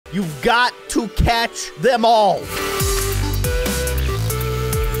You've got to catch them all.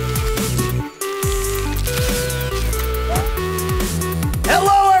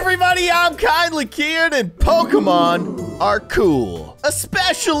 Hello, everybody. I'm Kindly Keyin, and Pokemon are cool,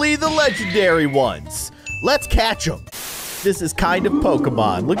 especially the legendary ones. Let's catch them. This is Kind of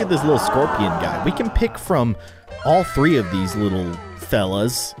Pokemon. Look at this little scorpion guy. We can pick from all three of these little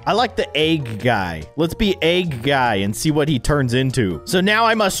fellas. I like the egg guy. Let's be egg guy and see what he turns into. So now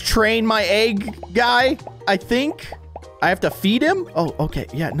I must train my egg guy, I think. I have to feed him? Oh, okay.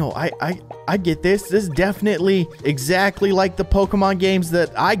 Yeah, no, I get this. This is definitely exactly like the Pokemon games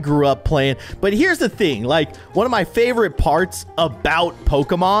that I grew up playing. But here's the thing. Like, one of my favorite parts about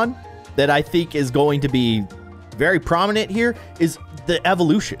Pokemon that I think is going to be very prominent here is the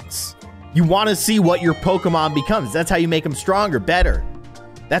evolutions. You want to see what your Pokemon becomes. That's how you make them stronger, better.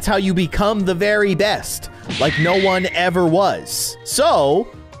 That's how you become the very best, like no one ever was. So,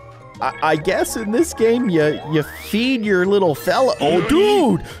 I guess in this game, you feed your little fella. Oh,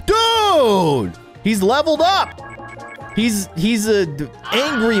 dude! He's leveled up. He's a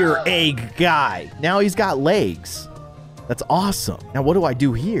angrier egg guy. Now he's got legs. That's awesome. Now, what do I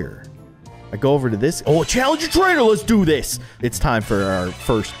do here? I go over to this. Oh, Challenger Trainer, let's do this. It's time for our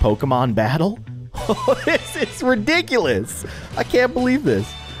first Pokemon battle. This is ridiculous. I can't believe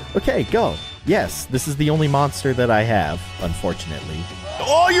this. Okay, go. Yes, this is the only monster that I have, unfortunately.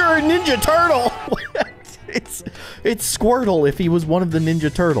 Oh, you're a Ninja Turtle. It's Squirtle if he was one of the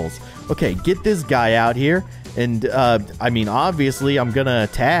Ninja Turtles. Okay, get this guy out here. And, I mean, obviously, I'm gonna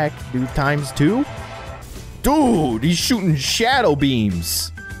attack. Do ×2. Dude, he's shooting shadow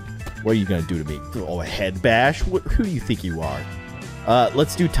beams. What are you gonna do to me? Oh, a head bash? Who do you think you are?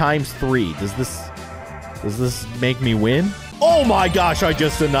 Let's do ×3. Does this make me win? Oh my gosh, I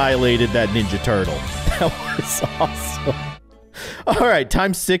just annihilated that Ninja Turtle. That was awesome. All right,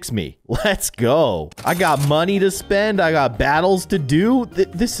 ×6 me. Let's go. I got money to spend. I got battles to do.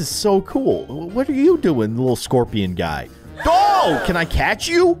 This is so cool. What are you doing, little scorpion guy? Oh, can I catch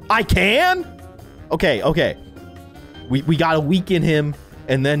you? I can? Okay. We gotta weaken him,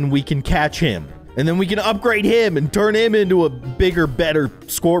 and then we can catch him. And then we can upgrade him and turn him into a bigger, better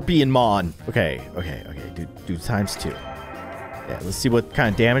Scorpionmon. Okay. Do ×2. Yeah, let's see what kind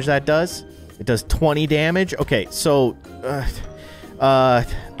of damage that does. It does 20 damage. Okay, so I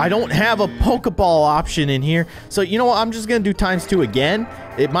don't have a Pokeball option in here. So you know what? I'm just gonna do ×2 again.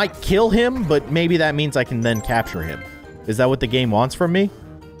 It might kill him, but maybe that means I can then capture him. Is that what the game wants from me?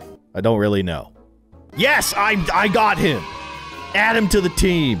 I don't really know. Yes, I got him. Add him to the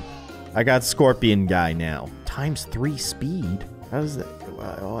team. I got Scorpion guy now. ×3 speed? How does that...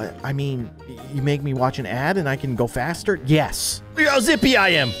 I mean, you make me watch an ad and I can go faster? Yes. Look how zippy I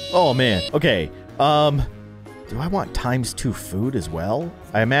am. Oh, man. Okay. Do I want ×2 food as well?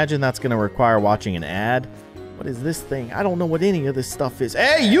 I imagine that's going to require watching an ad. What is this thing? I don't know what any of this stuff is.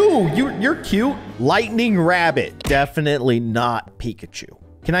 Hey, you're cute. Lightning Rabbit. Definitely not Pikachu.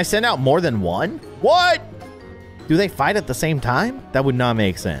 Can I send out more than one? What? Do they fight at the same time? That would not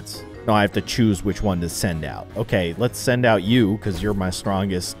make sense. No, I have to choose which one to send out. Okay, let's send out you, because you're my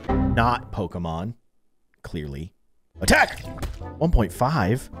strongest not Pokemon. Clearly. Attack!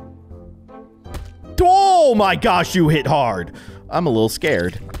 1.5. Oh my gosh, you hit hard. I'm a little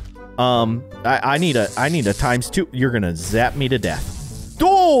scared. I need a ×2. You're gonna zap me to death.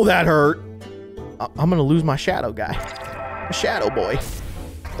 Oh, that hurt. I'm gonna lose my shadow guy. Shadow boy.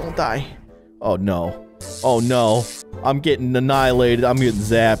 Don't die. Oh no. Oh no. I'm getting annihilated. I'm getting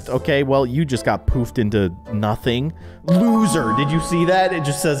zapped. Okay, well, you just got poofed into nothing. Loser. Did you see that? It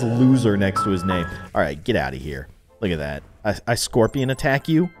just says loser next to his name. All right, get out of here. Look at that. I Scorpion attack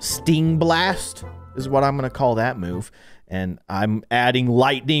you. Sting Blast is what I'm going to call that move. And I'm adding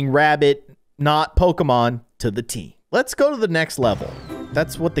Lightning Rabbit, not Pokemon, to the team. Let's go to the next level.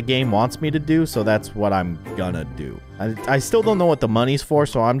 That's what the game wants me to do, so that's what I'm gonna do. I still don't know what the money's for,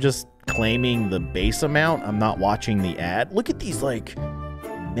 so I'm just claiming the base amount. I'm not watching the ad. Look at these, like,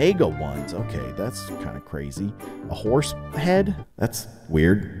 mega ones. Okay, that's kind of crazy. A horse head? That's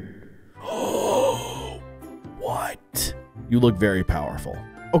weird. Oh, what? You look very powerful.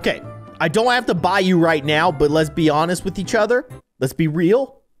 Okay, I don't have to buy you right now, but let's be honest with each other. Let's be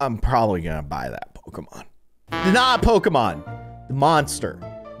real. I'm probably gonna buy that Pokemon. Not Pokemon. The monster.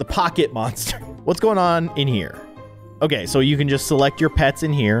 The pocket monster. What's going on in here? Okay, so you can just select your pets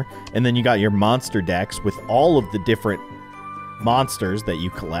in here, and then you got your monster decks with all of the different monsters that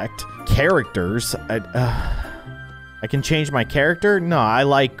you collect. Characters. I can change my character? No, I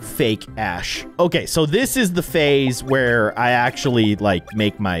like fake Ash. Okay, so this is the phase where I actually, like,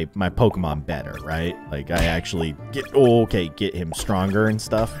 make my Pokemon better, right? Like, I actually get him stronger and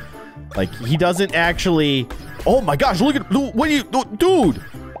stuff. Like, he doesn't actually... Oh my gosh, look at... What are you... Dude!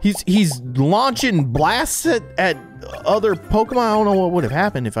 He's launching blasts at other Pokemon. I don't know what would have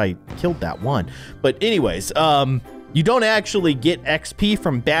happened if I killed that one. But anyways, you don't actually get XP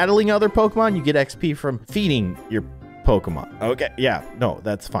from battling other Pokemon. You get XP from feeding your Pokemon. Okay, yeah, no,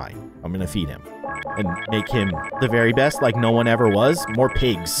 that's fine. I'm gonna feed him and make him the very best like no one ever was. More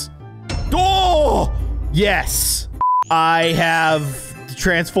pigs. Oh, yes. I have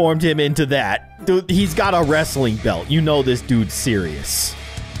transformed him into that. Dude, he's got a wrestling belt. You know this dude's serious.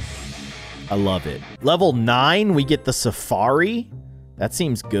 I love it. Level 9, we get the Safari. That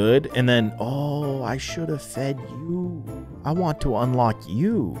seems good. And then, oh, I should have fed you. I want to unlock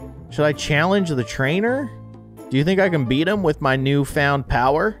you. Should I challenge the trainer? Do you think I can beat him with my newfound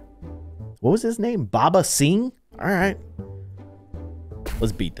power? What was his name? Baba Singh? All right.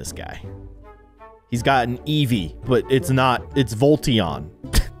 Let's beat this guy. He's got an Eevee, but it's Voltion.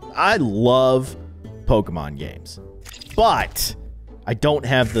 I love Pokemon games, but I don't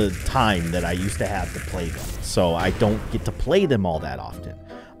have the time that I used to have to play them, so I don't get to play them all that often.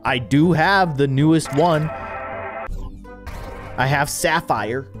 I do have the newest one. I have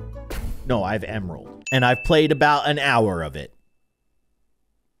Sapphire. No, I have Emerald. And I've played about an hour of it.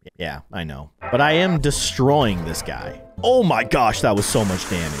 Yeah, I know. But I am destroying this guy. Oh my gosh, that was so much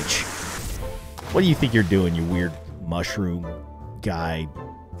damage. What do you think you're doing, you weird mushroom guy?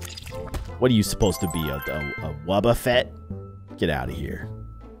 What are you supposed to be, a Wobbuffet? Get out of here.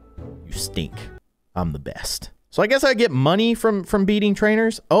 You stink. I'm the best. So I guess I get money from beating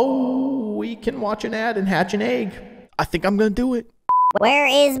trainers. Oh, we can watch an ad and hatch an egg. I think I'm gonna do it. Where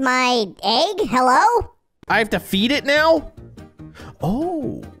is my egg? Hello? I have to feed it now?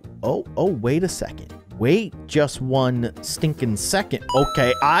 Oh, wait a second. Wait just one stinking second.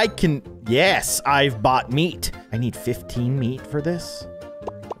 Okay, I can, yes, I've bought meat. I need 15 meat for this.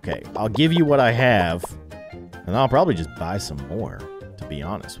 Okay, I'll give you what I have, and I'll probably just buy some more, to be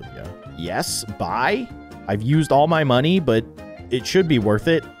honest with you. Yes, buy. I've used all my money, but it should be worth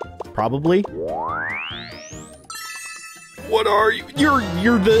it, probably. What are you?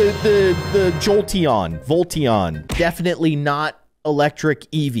 You're the Voltion. Definitely not electric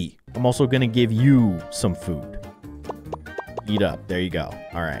Eevee. I'm also gonna give you some food. Eat up. There you go.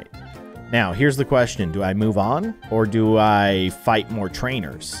 All right. Now, here's the question. Do I move on or do I fight more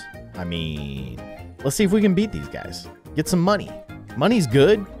trainers? I mean, let's see if we can beat these guys. Get some money. Money's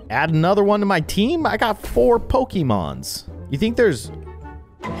good. Add another one to my team. I got 4 Pokemons. You think there's...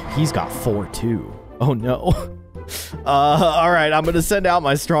 He's got 4 too. Oh no. All right, I'm gonna send out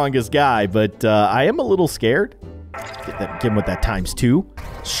my strongest guy, but I am a little scared. Get him with that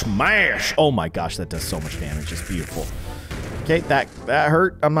 ×2. Smash! Oh my gosh, that does so much damage. It's beautiful. Okay, that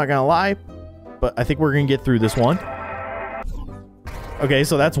hurt. I'm not gonna lie, but I think we're gonna get through this one. Okay,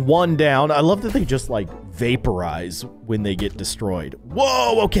 so that's 1 down. I love that they just like vaporize when they get destroyed.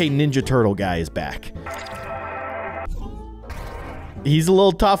 Whoa! Okay, Ninja Turtle guy is back. He's a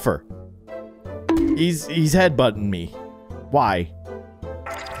little tougher. He's headbutting me. Why?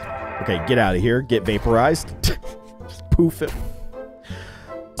 Okay, get out of here. Get vaporized. Just poof him.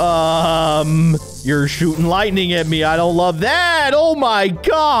 You're shooting lightning at me. I don't love that. Oh my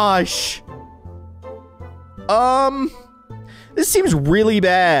gosh. This seems really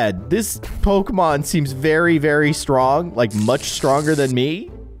bad. This Pokemon seems very, very strong. Like, much stronger than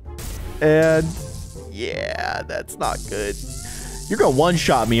me. And, yeah, that's not good. You're gonna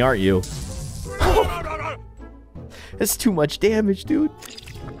one-shot me, aren't you? That's too much damage, dude.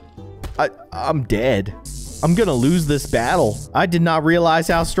 I'm dead. I'm gonna lose this battle. I did not realize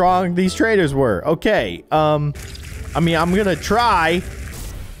how strong these trainers were. Okay, I mean, I'm gonna try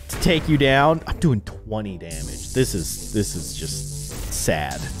to take you down. I'm doing 20 damage. This is just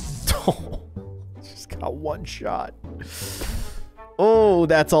sad. Just got 1 shot. Oh,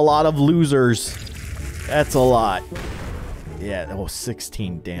 that's a lot of losers. That's a lot. Yeah, oh,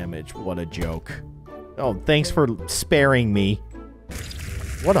 16 damage. What a joke. Oh, thanks for sparing me.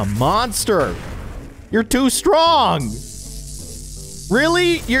 What a monster. You're too strong.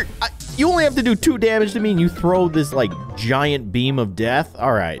 Really? You only have to do 2 damage to me and you throw this, like, giant beam of death?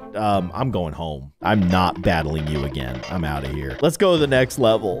 All right, I'm going home. I'm not battling you again. I'm out of here. Let's go to the next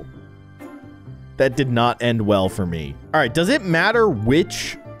level. That did not end well for me. All right, does it matter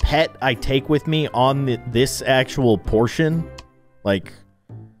which pet I take with me on this actual portion? Like,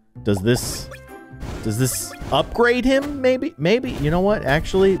 does this upgrade him? Maybe, you know what?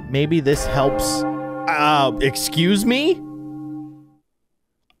 Actually, maybe this helps. Excuse me?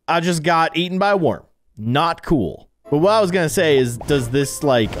 I just got eaten by a worm. Not cool. But what I was gonna say is, does this,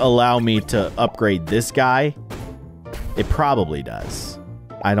 like, allow me to upgrade this guy? It probably does.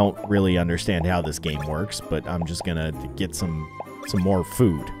 I don't really understand how this game works, but I'm just gonna get some more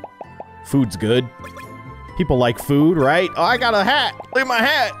food. Food's good. People like food, right? Oh, I got a hat. Look at my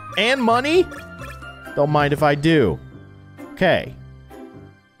hat. And money? Don't mind if I do. Okay.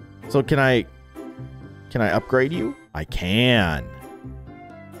 So can I upgrade you? I can.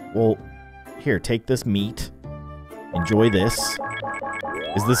 Well, here, take this meat. Enjoy this.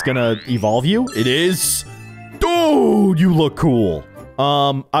 Is this gonna evolve you? It is. Dude, you look cool.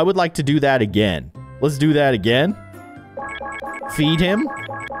 I would like to do that again. Let's do that again. Feed him.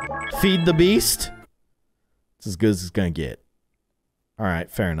 Feed the beast. It's as good as it's gonna get. All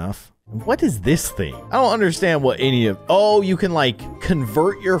right, fair enough. What is this thing? I don't understand what any of... Oh, you can, like,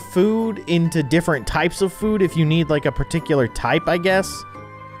 convert your food into different types of food if you need, like, a particular type, I guess.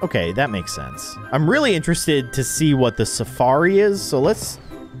 Okay, that makes sense. I'm really interested to see what the safari is, so let's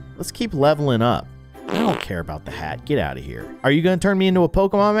keep leveling up. I don't care about the hat. Get out of here. Are you gonna turn me into a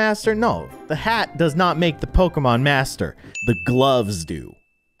Pokemon Master? No, the hat does not make the Pokemon Master. The gloves do,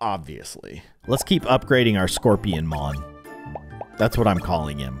 obviously. Let's keep upgrading our Scorpionmon. That's what I'm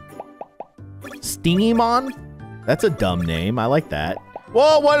calling him. Stingymon? That's a dumb name. I like that.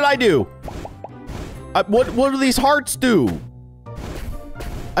 Whoa, what did I do? What do these hearts do?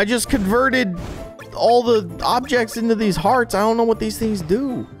 I just converted all the objects into these hearts. I don't know what these things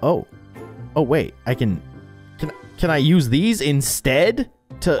do. Oh. Oh, wait. I can I use these instead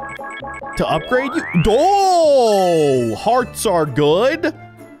to upgrade you? Oh, hearts are good.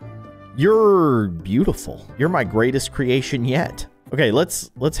 You're beautiful. You're my greatest creation yet. Okay,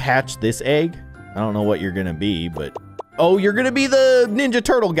 let's hatch this egg. I don't know what you're gonna be, but oh, you're gonna be the Ninja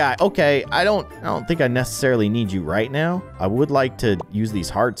Turtle guy. Okay, I don't think I necessarily need you right now. I would like to use these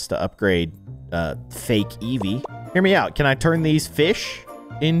hearts to upgrade fake Eevee. Hear me out. Can I turn these fish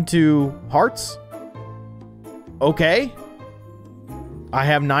into hearts? Okay. I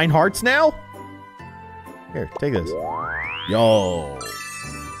have 9 hearts now. Here, take this. Yo.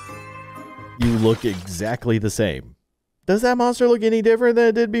 You look exactly the same. Does that monster look any different than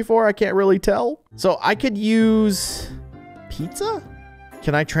it did before? I can't really tell. So I could use pizza?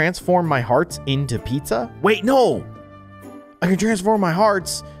 Can I transform my hearts into pizza? Wait, no. I can transform my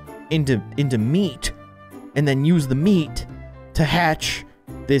hearts into meat and then use the meat to hatch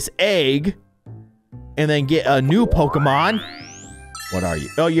this egg and then get a new Pokemon. What are you?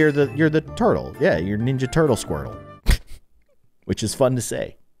 Oh, you're the turtle. Yeah, you're Ninja Turtle Squirtle. Which is fun to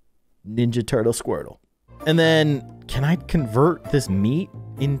say. Ninja Turtle Squirtle. And then, can I convert this meat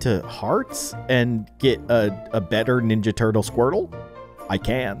into hearts and get a better Ninja Turtle Squirtle? I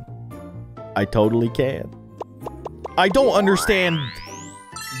can. I totally can. I don't understand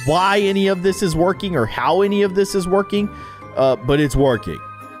why any of this is working or how any of this is working, but it's working.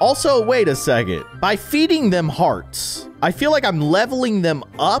 Also, wait a second. By feeding them hearts, I feel like I'm leveling them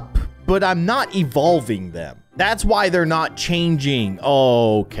up, but I'm not evolving them. That's why they're not changing.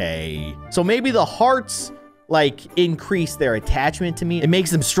 Okay. So maybe the hearts, like, increase their attachment to me. It makes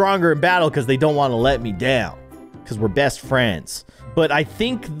them stronger in battle because they don't want to let me down. Because we're best friends. But I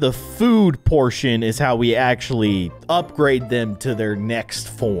think the food portion is how we actually upgrade them to their next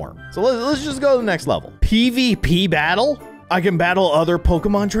form. So let's just go to the next level. PvP battle? I can battle other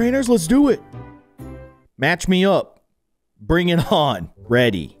Pokemon trainers? Let's do it. Match me up. Bring it on.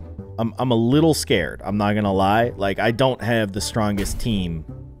 Ready. I'm a little scared. I'm not gonna lie. Like, I don't have the strongest team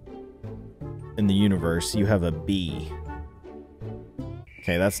in the universe. You have a B.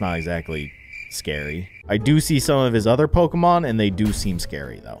 Okay, that's not exactly scary. I do see some of his other Pokemon, and they do seem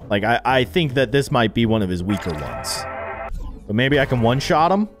scary, though. Like, I think that this might be one of his weaker ones. But maybe I can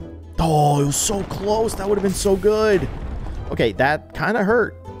one-shot him? Oh, it was so close. That would have been so good. Okay, that kind of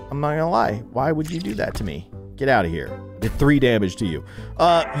hurt. I'm not gonna lie. Why would you do that to me? Get out of here. Did 3 damage to you.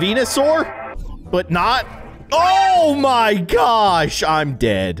 Venusaur? But not. Oh my gosh, I'm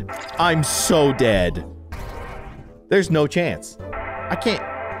dead. I'm so dead. There's no chance.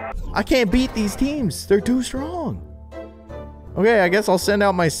 I can't beat these teams. They're too strong. Okay, I guess I'll send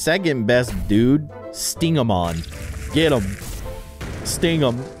out my second best dude, Stingymon. Get him. Sting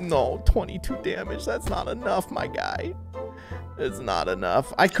him. No, 22 damage. That's not enough, my guy. It's not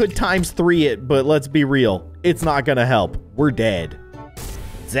enough. I could ×3 it, but let's be real. It's not gonna help. We're dead.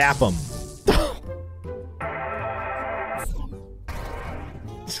 Zap him.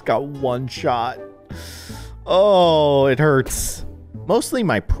 Just got one shot. Oh, it hurts. Mostly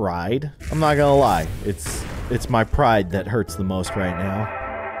my pride. I'm not gonna lie. It's my pride that hurts the most right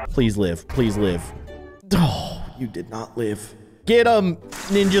now. Please live. Please live. Oh, you did not live. Get him,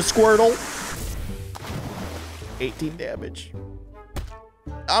 Ninja Squirtle. 18 damage.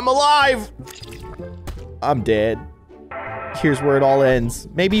 I'm alive. I'm dead. Here's where it all ends.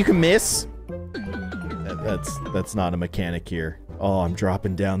 Maybe you can miss. That's not a mechanic here. Oh, I'm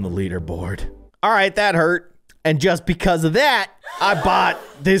dropping down the leaderboard. All right, that hurt. And just because of that, I bought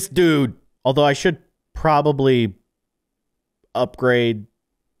this dude. Although I should probably upgrade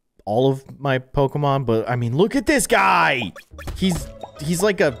all of my Pokemon, but I mean, look at this guy. He's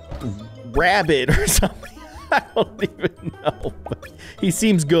like a rabbit or something. I don't even know. But he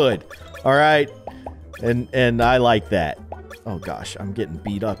seems good. All right. And I like that. Oh gosh, I'm getting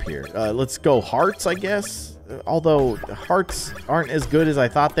beat up here. Let's go hearts, I guess. Although hearts aren't as good as I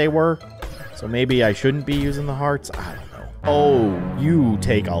thought they were. So maybe I shouldn't be using the hearts. I don't know. Oh, you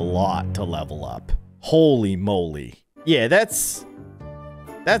take a lot to level up. Holy moly. Yeah, that's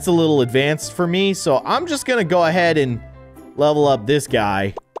a little advanced for me. So I'm just gonna go ahead and level up this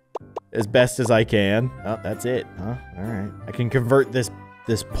guy as best as I can. Oh, that's it, huh? All right. I can convert this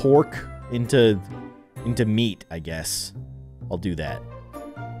pork into meat, I guess. I'll do that.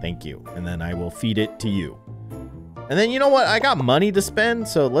 Thank you. And then I will feed it to you. And then you know what? I got money to spend,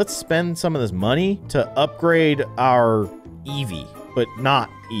 so let's spend some of this money to upgrade our Eevee, but not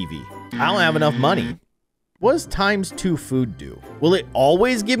Eevee. I don't have enough money. What does ×2 food do? Will it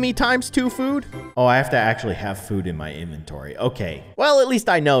always give me ×2 food? Oh, I have to actually have food in my inventory. Okay. Well, at least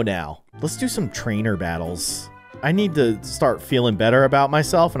I know now. Let's do some trainer battles. I need to start feeling better about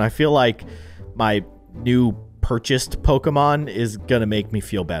myself, and I feel like my new purchased Pokemon is gonna make me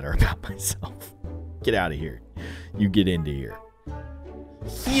feel better about myself. Get out of here. You get into here.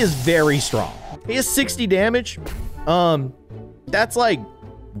 He is very strong. He has 60 damage. That's like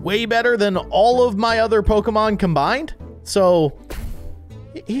way better than all of my other Pokemon combined. So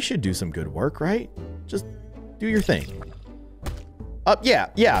he should do some good work, right? Just do your thing. Yeah,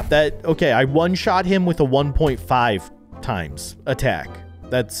 okay, I one-shot him with a 1.5 times attack.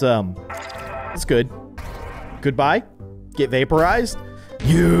 That's good. Goodbye. Get vaporized.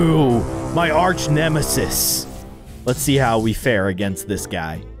 You, my arch nemesis. Let's see how we fare against this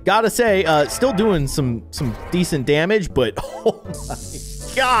guy. Gotta say, still doing some decent damage, but oh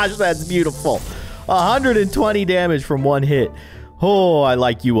my gosh, that's beautiful. 120 damage from one hit. Oh, I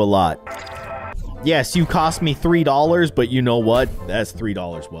like you a lot. Yes, you cost me $3, but you know what? That's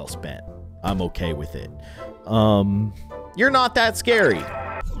 $3 well spent. I'm okay with it. You're not that scary.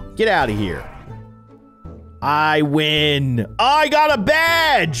 Get out of here. I win. I got a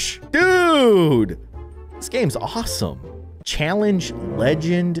badge. Dude, this game's awesome. Challenge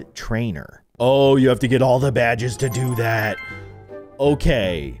Legend Trainer. Oh, you have to get all the badges to do that.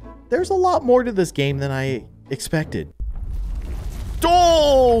 Okay. There's a lot more to this game than I expected.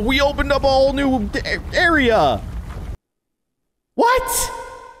 Oh, we opened up a whole new area. What?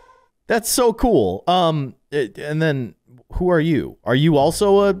 That's so cool. And then who are you? Are you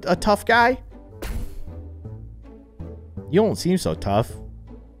also a tough guy? You don't seem so tough.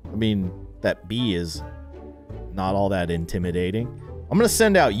 I mean, that bee is not all that intimidating. I'm gonna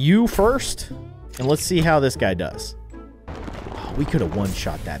send out you first, and let's see how this guy does. Oh, we could have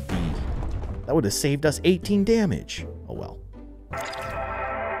one-shot that bee. That would have saved us 18 damage. Oh well.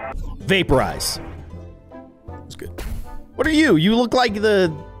 Vaporize. That's good. What are you? You look like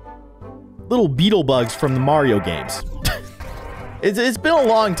the little beetle bugs from the Mario games. It's been a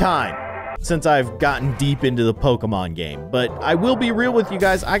long time since I've gotten deep into the Pokemon game, but I will be real with you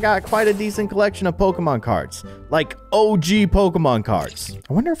guys, I got quite a decent collection of Pokemon cards, like OG Pokemon cards.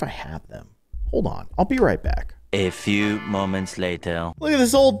 I wonder if I have them. Hold on, I'll be right back. A few moments later. Look at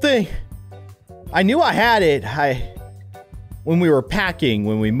this old thing. I knew I had it. When we were packing,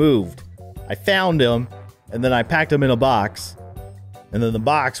 when we moved, I found them, and then I packed them in a box, and then the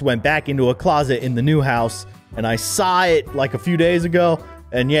box went back into a closet in the new house, and I saw it like a few days ago.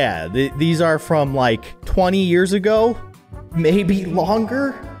 And yeah, these are from like 20 years ago, maybe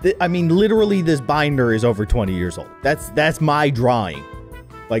longer. I mean, literally this binder is over 20 years old. That's my drawing.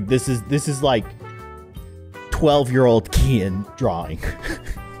 Like this is like 12-year-old Keyin drawing,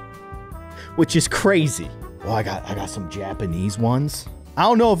 which is crazy. Oh, I got some Japanese ones. I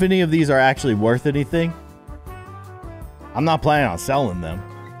don't know if any of these are actually worth anything. I'm not planning on selling them.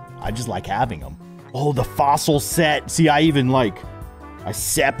 I just like having them. Oh, the fossil set. See, I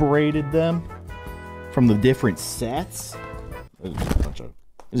separated them from the different sets.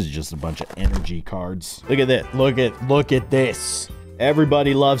 This is just a bunch of energy cards. Look at this. Look at this.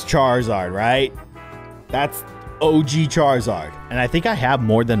 Everybody loves Charizard, right? That's OG Charizard. And I think I have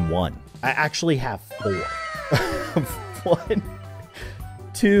more than one. I actually have 4. 1,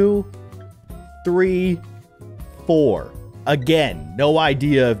 2, 3, 4. Again, no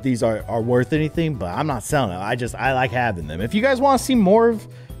idea if these are worth anything, but I'm not selling them. I like having them. If you guys want to see more of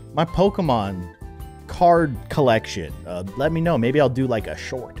my Pokemon card collection, let me know. Maybe I'll do like a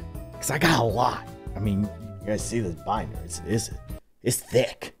short, because I got a lot. I mean, you guys see this binder. It's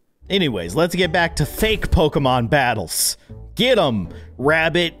thick. Anyways, let's get back to fake Pokemon battles. Get him,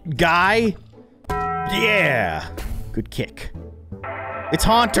 rabbit guy. Yeah. Good kick. It's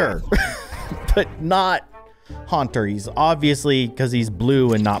Haunter, but not Haunter. He's obviously, because he's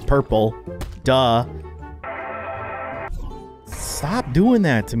blue and not purple. Duh. Stop doing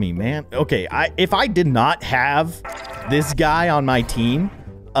that to me, man. Okay, if I did not have this guy on my team,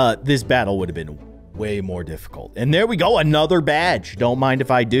 this battle would have been way more difficult. And there we go, another badge. Don't mind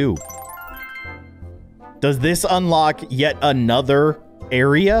if I do. Does this unlock yet another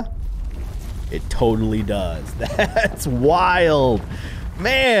area? It totally does. That's wild.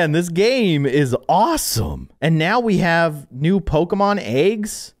 Man, this game is awesome. And now we have new Pokemon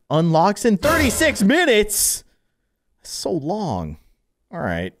eggs. Unlocks in 36 minutes. So long. All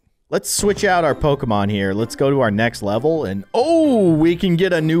right. Let's switch out our Pokemon here. Let's go to our next level. And oh, we can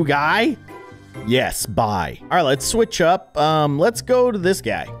get a new guy. Yes, bye. All right, let's switch up. Let's go to this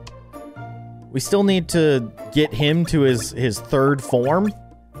guy. We still need to get him to his third form,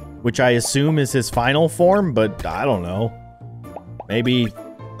 which I assume is his final form, but I don't know. Maybe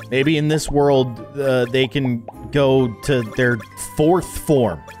in this world, they can go to their fourth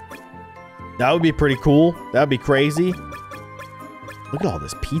form. That would be pretty cool. That would be crazy. Look at all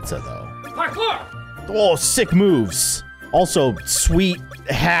this pizza, though. Oh, sick moves. Also, sweet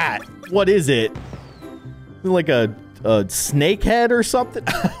hat. What is it? Like a snake head or something?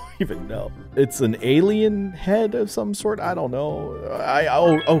 I don't even know. It's an alien head of some sort. I don't know.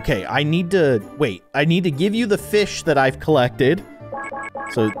 Okay. I need to give you the fish that I've collected.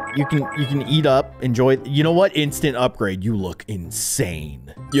 So you can eat up, enjoy. You know what? Instant upgrade. You look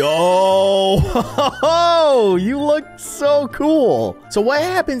insane. Yo, you look so cool. So what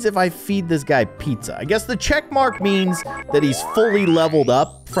happens if I feed this guy pizza? I guess the check mark means that he's fully leveled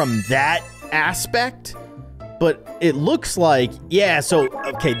up from that aspect. But it looks like, yeah, so,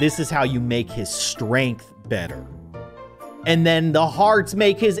 okay, this is how you make his strength better. And then the hearts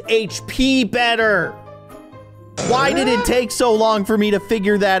make his HP better. Why did it take so long for me to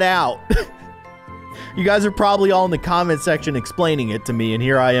figure that out? You guys are probably all in the comment section explaining it to me, and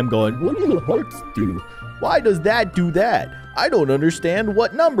here I am going, what do the hearts do? Why does that do that? I don't understand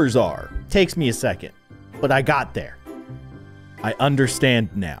what numbers are. Takes me a second, but I got there. I understand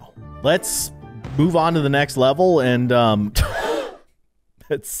now. Let's move on to the next level, and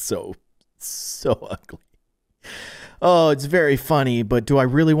that's so ugly. Oh, it's very funny, but do I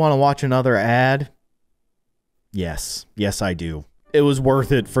really want to watch another ad? Yes, I do. It was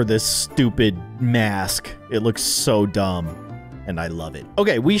worth it for this stupid mask. It looks so dumb, and I love it.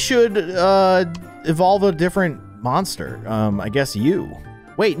 Okay, we should evolve a different monster. I guess you.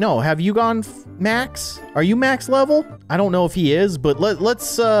 Wait, no, have you gone max? Are you max level? I don't know if he is, but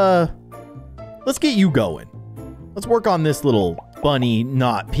let's get you going. Let's work on this little bunny,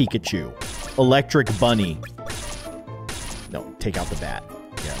 not Pikachu. Electric bunny. No, take out the bat.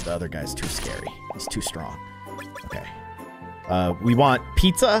 Yeah, the other guy's too scary. He's too strong. Okay. We want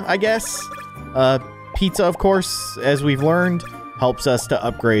pizza, I guess. Pizza, of course, as we've learned, helps us to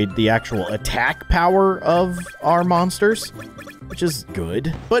upgrade the actual attack power of our monsters, which is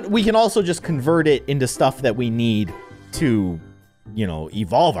good. But we can also just convert it into stuff that we need to, you know,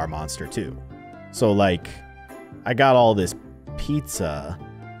 evolve our monster too. So, like, I got all this pizza,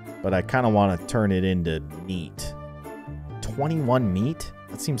 but I kind of want to turn it into meat. 21 meat?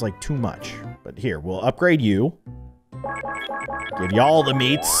 That seems like too much. But here, we'll upgrade you. Give you all the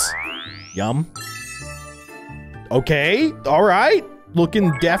meats. Yum. Okay, all right.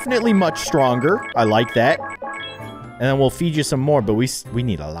 Looking definitely much stronger. I like that. And then we'll feed you some more, but we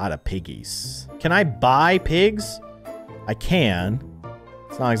need a lot of piggies. Can I buy pigs? I can.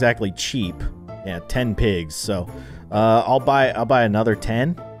 It's not exactly cheap. Yeah, 10 pigs. So, I'll buy another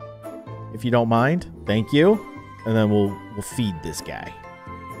 10 if you don't mind. Thank you. And then we'll feed this guy.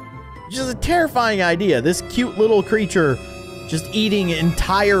 Which is a terrifying idea. This cute little creature just eating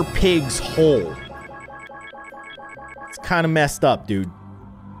entire pigs whole. It's kind of messed up, dude.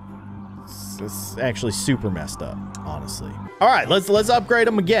 It's actually super messed up, honestly. All right, let's upgrade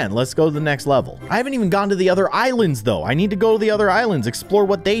them again. Let's go to the next level. I haven't even gone to the other islands, though. I need to go to the other islands, explore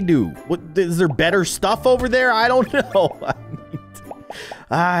what they do. What, is there better stuff over there? I don't know.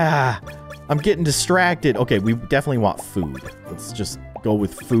 I'm getting distracted. Okay, we definitely want food. Let's just go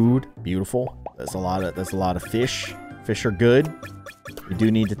with food. Beautiful. That's a lot of fish. Fish are good. We do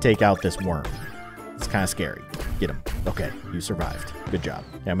need to take out this worm. kind of scary. Get him. Okay, you survived. Good job.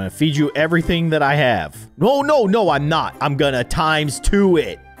 Okay, I'm gonna feed you everything that I have. No, no, no, I'm not. I'm gonna ×2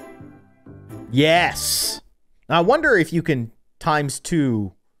 it. Yes. Now, I wonder if you can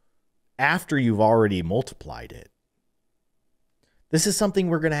 ×2 after you've already multiplied it. This is something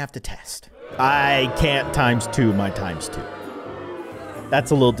we're gonna have to test. I can't ×2 my ×2.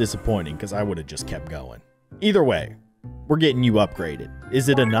 That's a little disappointing because I would have just kept going. Either way, we're getting you upgraded. Is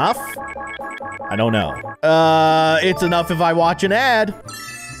it enough? I don't know. It's enough if I watch an ad.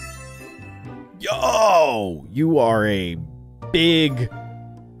 Yo, you are a big,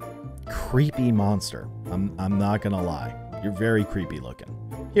 creepy monster. I'm not gonna lie. You're very creepy looking.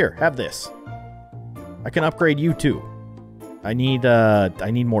 Here, have this. I can upgrade you too. I need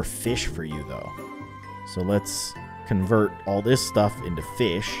more fish for you though. So let's convert all this stuff into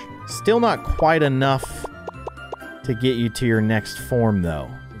fish. Still not quite enough to get you to your next form though.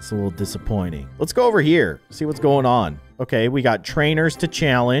 It's a little disappointing. Let's go over here, see what's going on. Okay, we got trainers to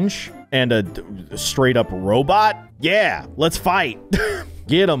challenge and a straight up robot. Yeah, let's fight.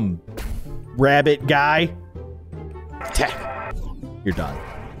 Get him, rabbit guy. Attack. You're done.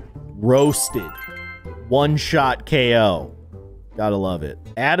 Roasted. One-shot KO. Gotta love it.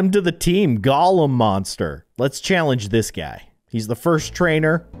 Add him to the team, Golem Monster. Let's challenge this guy. He's the first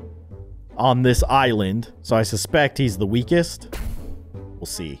trainer on this island, so I suspect he's the weakest. We'll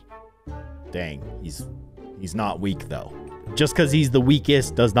see. Dang, he's not weak though. Just because he's the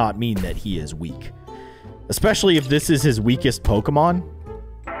weakest does not mean that he is weak. Especially if this is his weakest Pokemon.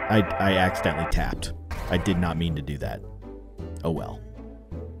 I accidentally tapped. I did not mean to do that. Oh well.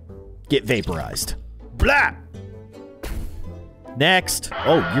 Get vaporized. Blah! Next.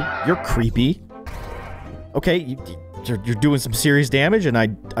 Oh, you're creepy. Okay, you're doing some serious damage, and I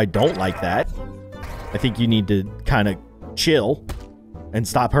don't like that. I think you need to kind of chill and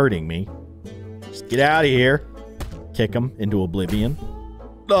stop hurting me. Just get out of here. Kick him into oblivion.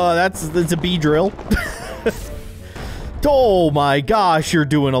 Oh, that's a bee drill. Oh my gosh, you're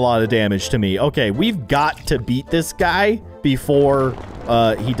doing a lot of damage to me. Okay, we've got to beat this guy before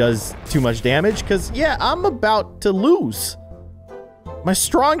he does too much damage, because, yeah, I'm about to lose. My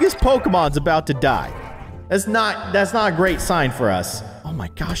strongest Pokemon's about to die. That's not a great sign for us. Oh my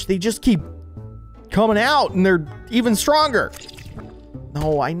gosh, they just keep coming out, and they're even stronger.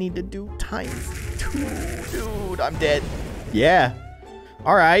 No, I need to do ×2. Dude, I'm dead. Yeah.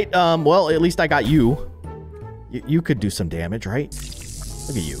 All right, well, at least I got you. You could do some damage, right?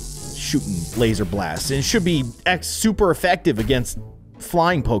 Look at you, shooting laser blasts. And it should be super effective against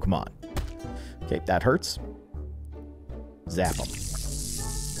flying Pokemon. Okay, that hurts. Zap them.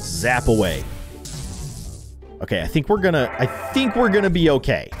 Zap away. Okay, I think we're gonna be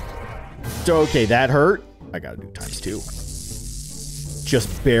okay. Okay, that hurt. I gotta do ×2.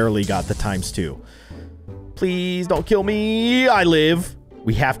 Just barely got the ×2. Please don't kill me. I live.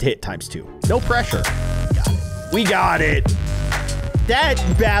 We have to hit ×2. No pressure. We got it. That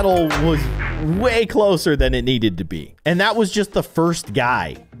battle was way closer than it needed to be. And that was just the first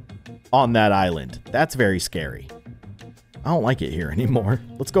guy on that island. That's very scary. I don't like it here anymore.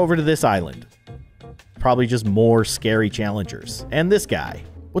 Let's go over to this island. Probably just more scary challengers. And this guy.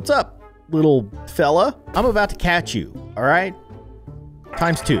 What's up, little fella? I'm about to catch you, all right?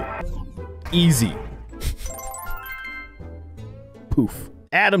 ×2. Easy. Poof.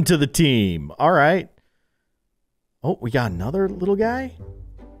 Add him to the team. All right. Oh, we got another little guy?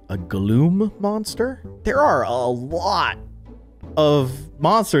 A gloom monster? There are a lot of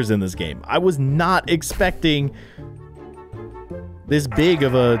monsters in this game. I was not expecting this big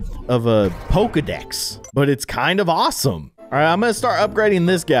of a Pokedex, but it's kind of awesome. All right, I'm gonna start upgrading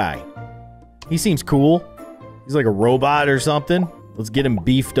this guy. He seems cool. He's like a robot or something. Let's get him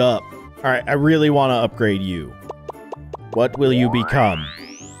beefed up. All right, I really want to upgrade you. What will you become?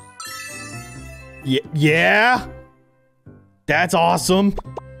 Yeah? That's awesome.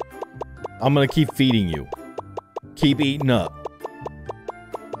 I'm gonna keep feeding you. Keep eating up.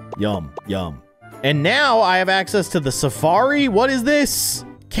 Yum, yum. And now I have access to the safari. What is this?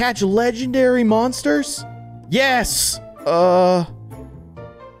 Catch legendary monsters? Yes. I'm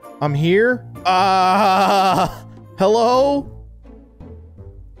here. Hello?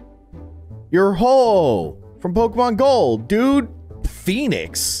 You're Ho from Pokemon Gold, dude.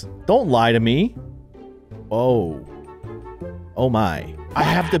 Phoenix. Don't lie to me. Oh. Oh my. I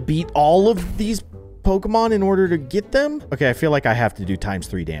have to beat all of these Pokemon in order to get them? Okay, I feel like I have to do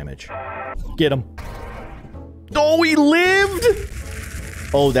 ×3 damage. Get him. Oh, he lived?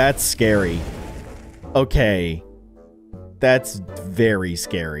 Oh, that's scary. Okay. That's very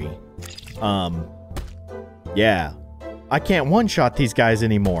scary. Yeah. I can't one-shot these guys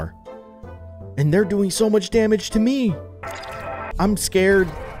anymore. And they're doing so much damage to me. I'm scared.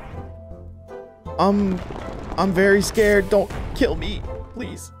 I'm very scared. Don't kill me,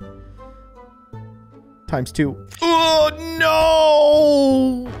 please. ×2. Oh,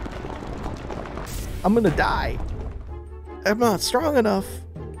 no! I'm gonna die. I'm not strong enough.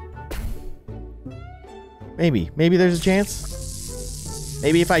 Maybe there's a chance.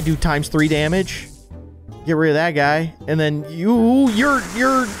 Maybe if I do ×3 damage, get rid of that guy, and then you're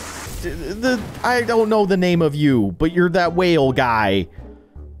I don't know the name of you, but you're that whale guy.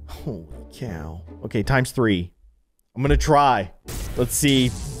 Holy cow. Okay, ×3. I'm gonna try. Let's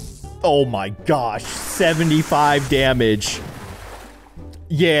see. Oh my gosh, 75 damage.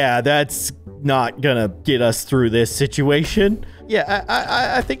 Yeah, that's not gonna get us through this situation. Yeah,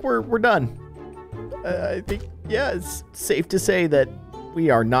 I think we're done. I think, yeah, it's safe to say that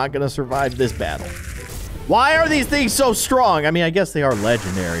we are not gonna survive this battle. Why are these things so strong? I mean, I guess they are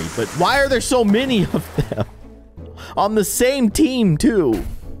legendary, but why are there so many of them? On the same team, too.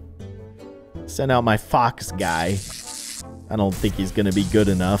 Send out my fox guy. I don't think he's gonna be good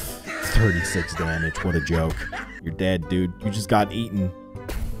enough. 36 damage, what a joke. You're dead, dude. You just got eaten.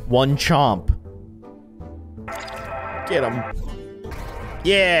 One chomp. Get him.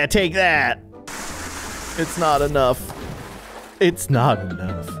 Yeah, take that. It's not enough. It's not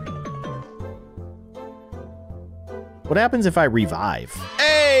enough. What happens if I revive?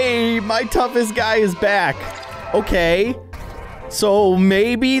 Hey, my toughest guy is back. Okay. So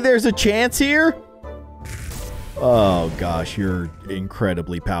maybe there's a chance here? Oh gosh, you're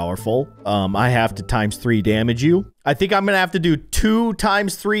incredibly powerful. I have to ×3 damage you. I think I'm gonna have to do 2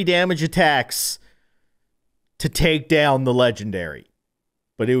 ×3 damage attacks to take down the legendary.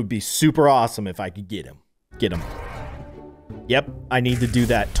 But it would be super awesome if I could get him. Get him. Yep, I need to do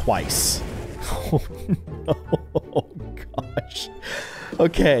that twice. Oh no. Oh gosh.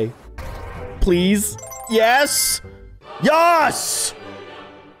 Okay. Please. Yes. Yes!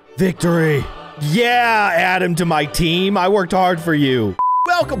 Victory. Yeah, add him to my team. I worked hard for you.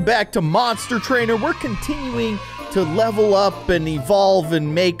 Welcome back to Monster Trainer. We're continuing to level up and evolve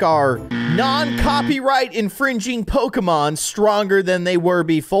and make our non-copyright infringing Pokemon stronger than they were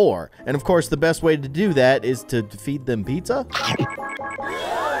before. And of course, the best way to do that is to feed them pizza.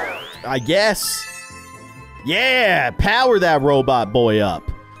 I guess. Yeah, power that robot boy up.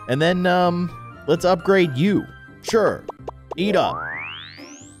 And then, let's upgrade you. Sure. Eat up.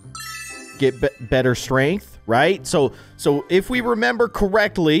 Get better strength, right? So if we remember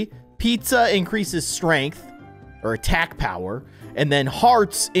correctly, pizza increases strength or attack power, and then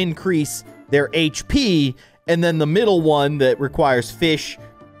hearts increase their HP, and then the middle one that requires fish,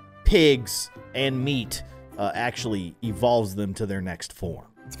 pigs, and meat actually evolves them to their next form.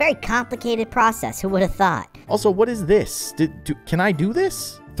 It's a very complicated process. Who would have thought? Also, what is this? Can I do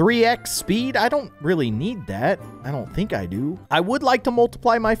this? 3x speed? I don't really need that. I don't think I do. I would like to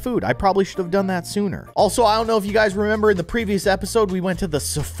multiply my food. I probably should have done that sooner. Also, I don't know if you guys remember in the previous episode, we went to the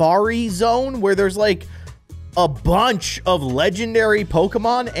Safari Zone where there's like a bunch of legendary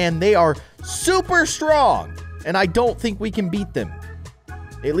Pokemon and they are super strong. And I don't think we can beat them.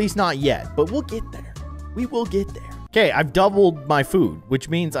 At least not yet, but we'll get there. We will get there. Okay, I've doubled my food, which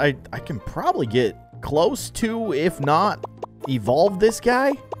means I can probably get close to, if not, evolve this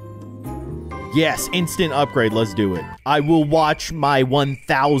guy. Yes, instant upgrade. Let's do it. I will watch my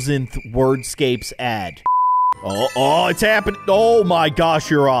 1000th Wordscapes ad. Oh, it's happening. Oh my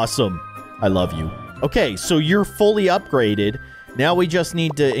gosh, you're awesome. I love you. Okay, so you're fully upgraded. Now we just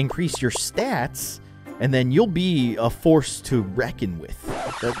need to increase your stats, and then you'll be a force to reckon with.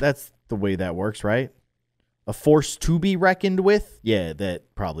 That's the way that works, right? A force to be reckoned with? Yeah,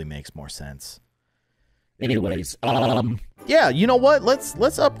 that probably makes more sense. Anyways, yeah, you know what?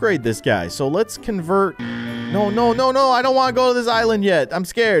 Let's upgrade this guy. So let's convert. No, I don't want to go to this island yet. I'm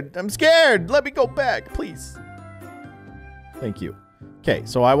scared. Let me go back, please. Thank you. Okay,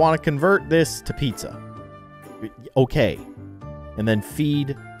 so I want to convert this to pizza. Okay. And then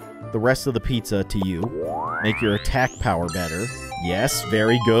feed the rest of the pizza to you. Make your attack power better. Yes,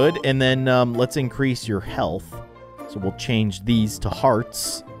 very good. And then let's increase your health. So we'll change these to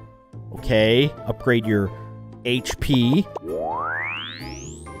hearts. Okay, upgrade your HP.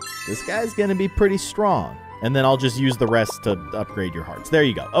 This guy's gonna be pretty strong. And then I'll just use the rest to upgrade your hearts. There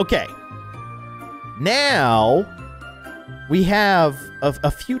you go. Okay. Now, we have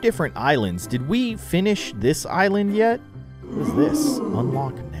a few different islands. Did we finish this island yet? What is this?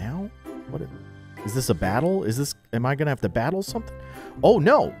 Unlock now? What is this a battle? Am I gonna have to battle something? Oh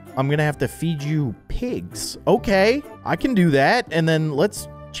no, I'm gonna have to feed you pigs. Okay, I can do that. And then let's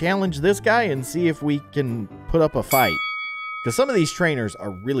challenge this guy and see if we can put up a fight. Because some of these trainers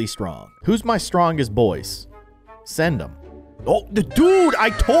are really strong. Who's my strongest boys? Send them. Oh, dude, I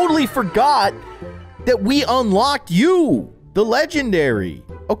totally forgot that we unlocked you. The legendary.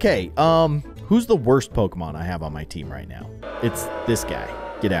 Okay, who's the worst Pokemon I have on my team right now? It's this guy.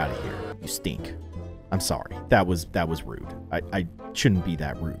 Get out of here. You stink. I'm sorry. That was rude. I shouldn't be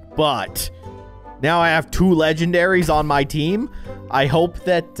that rude. But now I have 2 legendaries on my team. I hope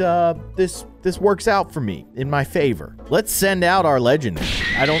that this works out for me in my favor. Let's send out our legendary.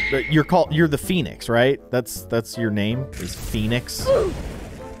 You're the Phoenix, right? That's your name is Phoenix.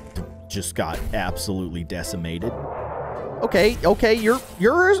 Just got absolutely decimated. Okay, you're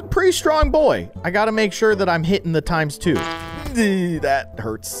a pretty strong boy. I gotta make sure that I'm hitting the ×2. That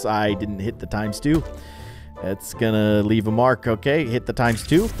hurts. I didn't hit the ×2. That's gonna leave a mark. Okay, hit the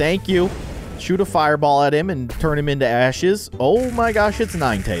 ×2. Thank you. Shoot a fireball at him and turn him into ashes. Oh my gosh, it's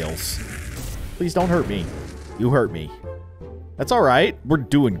Ninetales. Please don't hurt me. You hurt me. That's all right. We're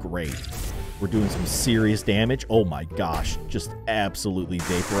doing great. We're doing some serious damage. Oh my gosh, just absolutely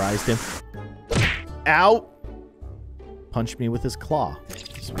vaporized him. Ow. Punched me with his claw.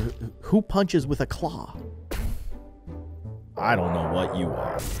 Who punches with a claw? I don't know what you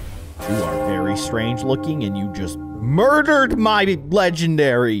are. You are very strange looking and you just murdered my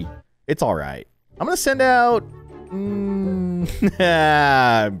legendary. It's all right. I'm going to send out...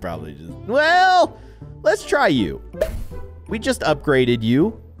 probably just... Well, let's try you. We just upgraded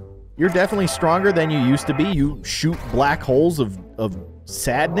you. You're definitely stronger than you used to be. You shoot black holes of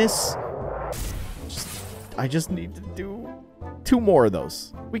sadness. I just need to do 2 more of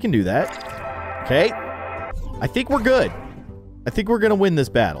those. We can do that. Okay. I think we're good. I think we're going to win this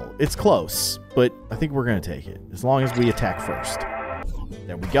battle. It's close, but I think we're going to take it as long as we attack first.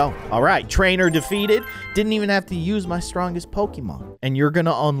 There we go. All right. Trainer defeated. Didn't even have to use my strongest Pokemon. And you're going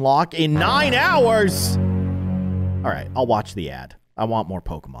to unlock in 9 hours. All right. I'll watch the ad. I want more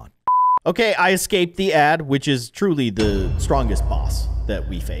Pokemon. Okay. I escaped the ad, which is truly the strongest boss that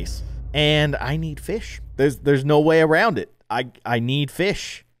we face. And I need fish. There's no way around it. I need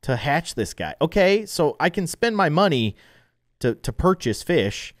fish to hatch this guy. Okay. So I can spend my money to purchase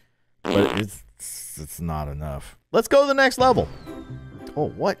fish, but it's not enough. Let's go to the next level. Oh,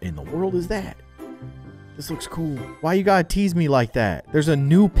 what in the world is that? This looks cool. Why you gotta tease me like that? There's a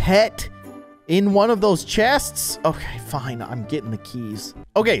new pet in one of those chests? Okay, fine. I'm getting the keys.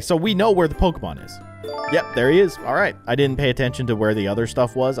 Okay, so we know where the Pokemon is. Yep, there he is. All right. I didn't pay attention to where the other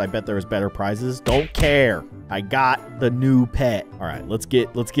stuff was. I bet there was better prizes. Don't care. I got the new pet. All right, let's get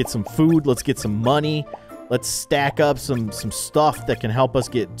some food. Let's get some money. Let's stack up some stuff that can help us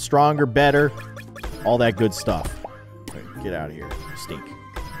get stronger, better, all that good stuff. Okay, get out of here. You stink.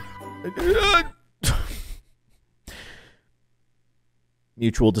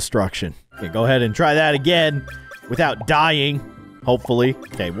 Mutual destruction. Okay, go ahead and try that again without dying, hopefully.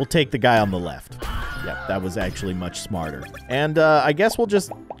 Okay, we'll take the guy on the left. Yep, that was actually much smarter. And I guess we'll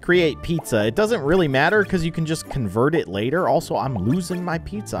just create pizza. It doesn't really matter because you can just convert it later. Also, I'm losing my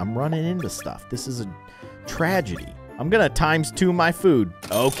pizza. I'm running into stuff. This is a tragedy. I'm gonna ×2 my food.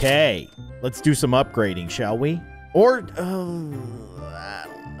 Okay, let's do some upgrading, shall we? Or, I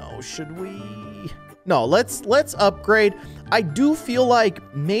don't know, should we? No, let's upgrade. I do feel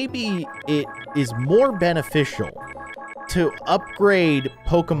like maybe it is more beneficial to upgrade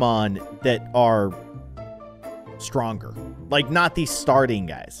Pokemon that are stronger. Like, not these starting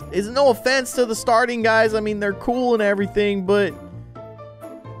guys. Is no offense to the starting guys. I mean, they're cool and everything, but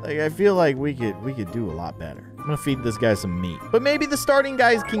like, I feel like we could do a lot better. I'm gonna feed this guy some meat. But maybe the starting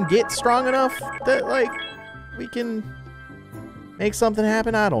guys can get strong enough that, like, we can make something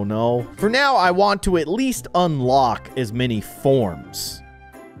happen. I don't know. For now, I want to at least unlock as many forms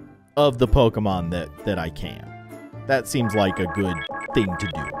of the Pokemon that I can. That seems like a good thing to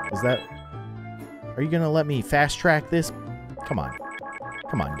do. Is that... Are you gonna let me fast track this? Come on.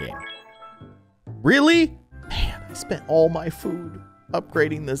 Come on, game. Really? Man, I spent all my food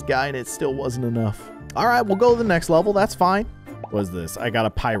upgrading this guy and it still wasn't enough. All right, we'll go to the next level. That's fine. What's this? I got a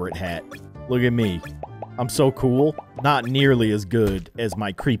pirate hat. Look at me. I'm so cool. Not nearly as good as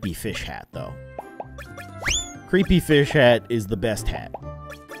my creepy fish hat, though. Creepy fish hat is the best hat.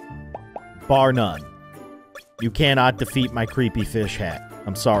 Bar none. You cannot defeat my creepy fish hat.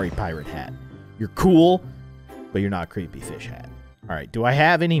 I'm sorry, pirate hat. You're cool, but you're not creepy fish hat. All right, do I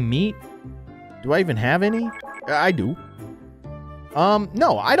have any meat? Do I even have any? I do.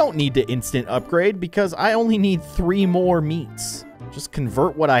 No, I don't need to instant upgrade because I only need 3 more meats. Just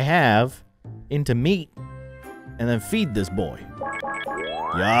convert what I have into meat and then feed this boy.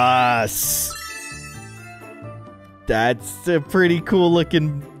 Yes! That's a pretty cool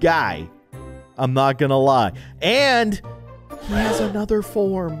looking guy. I'm not gonna lie. And He has another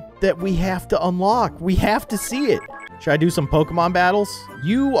form that we have to unlock. We have to see it. Should I do some Pokemon battles?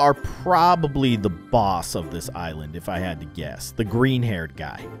 You are probably the boss of this island, if I had to guess. The green-haired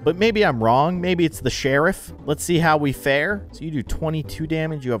guy. But maybe I'm wrong. Maybe it's the sheriff. Let's see how we fare. So you do 22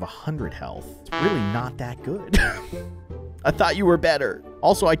 damage. You have 100 health. It's really not that good. I thought you were better.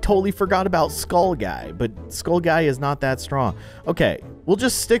 Also, I totally forgot about Skull Guy, but Skull Guy is not that strong. Okay, we'll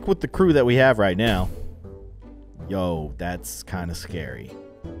just stick with the crew that we have right now. Yo, that's kind of scary.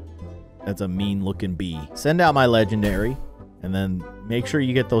 That's a mean-looking bee. Send out my legendary, and then make sure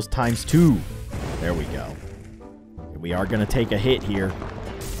you get those ×2. There we go. We are going to take a hit here.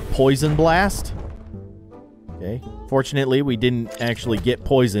 Poison Blast. Okay. Fortunately, we didn't actually get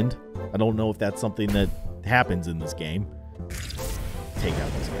poisoned. I don't know if that's something that happens in this game. Take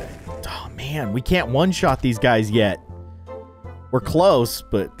out this guy. Oh, man. We can't one-shot these guys yet. We're close,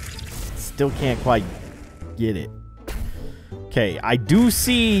 but still can't quite get it. Okay, I do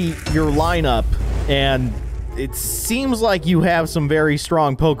see your lineup, and it seems like you have some very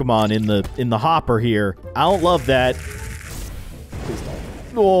strong Pokemon in the hopper here. I don't love that. Please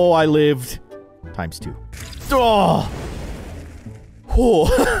don't. Oh, I lived. ×2. Oh!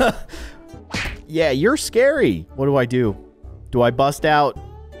 Oh. Yeah, you're scary. What do I do? Do I bust out?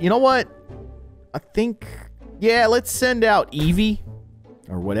 You know what? I think... Yeah, let's send out Eevee.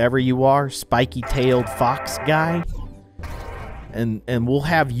 Or whatever you are. Spiky-tailed fox guy. And we'll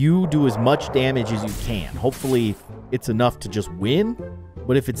have you do as much damage as you can. Hopefully, it's enough to just win.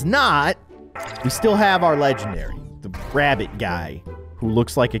 But if it's not, we still have our legendary. The rabbit guy, who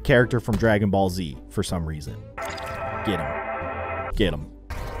looks like a character from Dragon Ball Z for some reason. Get him. Get him.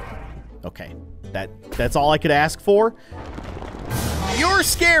 Okay. That's all I could ask for. You're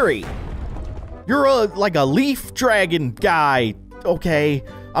scary. You're like a leaf dragon guy. Okay.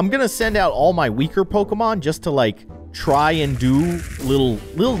 I'm going to send out all my weaker Pokemon just to, like... try and do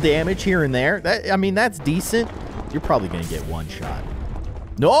little damage here and there. I mean, that's decent. You're probably going to get one shot.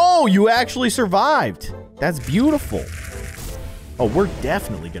 No, you actually survived. That's beautiful. Oh, we're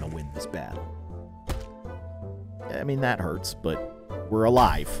definitely going to win this battle. I mean, that hurts, but we're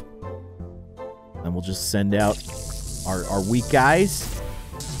alive. And we'll just send out our weak guys.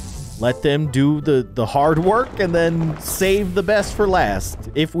 Let them do the hard work and then save the best for last.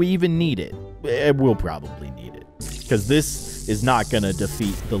 If we even need it. We'll probably need it. Because this is not going to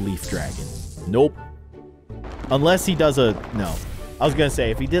defeat the Leaf Dragon. Nope. Unless he does a... No. I was going to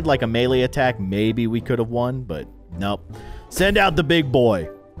say, if he did like a melee attack, maybe we could have won, but nope. Send out the big boy.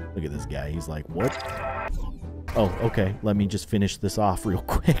 Look at this guy. He's like, what? Oh, okay. Let me just finish this off real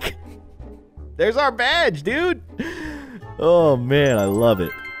quick. There's our badge, dude. Oh, man. I love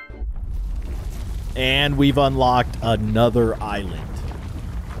it. And we've unlocked another island.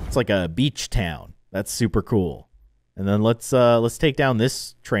 It's like a beach town. That's super cool. And then let's take down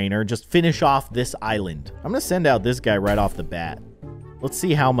this trainer. Just finish off this island. I'm gonna send out this guy right off the bat. Let's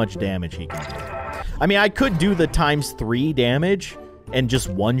see how much damage he can do. I mean, I could do the ×3 damage and just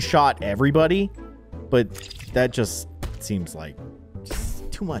one-shot everybody, but that just seems like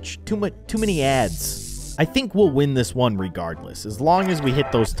just too many ads. I think we'll win this one regardless. As long as we hit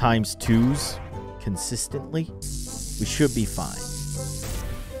those ×2s consistently, we should be fine.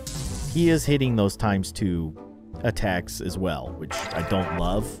 He is hitting those ×2 attacks as well, which I don't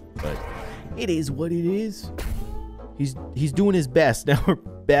love, but it is what it is. He's doing his best. Now we're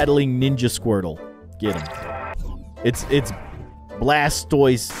battling Ninja Squirtle. Get him. It's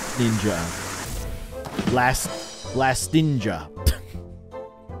Blastoise Ninja. Blastinja.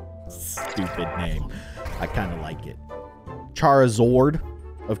 Stupid name. I kind of like it. Charizard,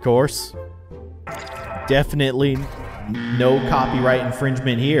 of course. Definitely no copyright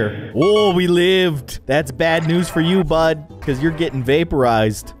infringement here. Oh, we lived. That's bad news for you, bud, because you're getting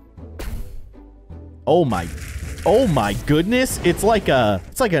vaporized. Oh my goodness. It's like an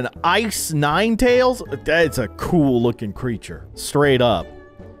ice Ninetales. That's a cool looking creature. Straight up.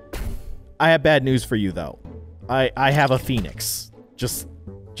 I have bad news for you though. I have a Phoenix. Just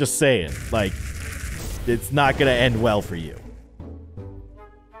saying. Like, it's not gonna end well for you.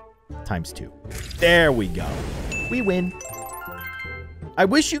 ×2. There we go. We win. I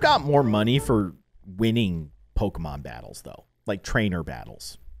wish you got more money for winning Pokemon battles, though. Like trainer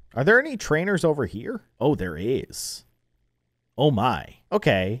battles. Are there any trainers over here? Oh, there is. Oh, my.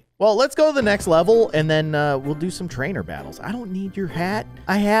 Okay. Well, let's go to the next level, and then we'll do some trainer battles. I don't need your hat.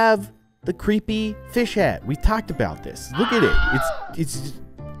 I have the creepy fish hat. We talked about this. Look at it. It's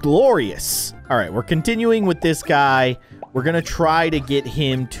glorious. All right, we're continuing with this guy. We're gonna try to get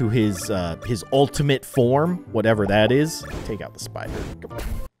him to his ultimate form, whatever that is. Take out the spider.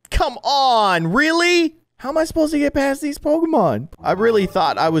 Come on, really? How am I supposed to get past these Pokemon? I really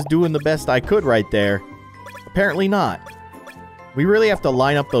thought I was doing the best I could right there. Apparently not. We really have to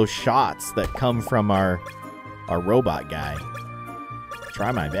line up those shots that come from our robot guy.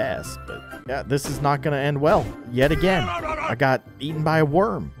 Try my best, but yeah, this is not going to end well. Yet again, I got eaten by a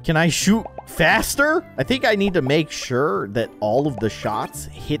worm. Can I shoot faster? I think I need to make sure that all of the shots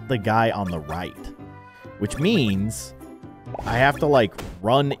hit the guy on the right, which means I have to like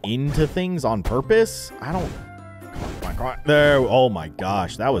run into things on purpose. I don't... Come on. There. Oh my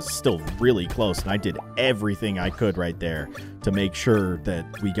gosh, that was still really close, and I did everything I could right there to make sure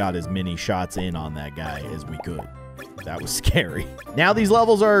that we got as many shots in on that guy as we could. That was scary. Now these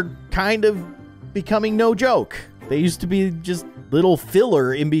levels are kind of becoming no joke. They used to be just little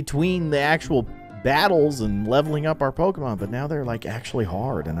filler in between the actual battles and leveling up our Pokemon, but now they're like actually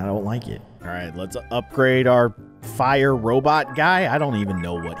hard, and I don't like it. All right, let's upgrade our fire robot guy. I don't even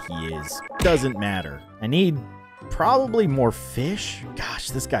know what he is. Doesn't matter. I need probably more fish. Gosh,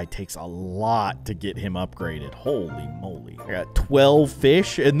 this guy takes a lot to get him upgraded. Holy moly. I got 12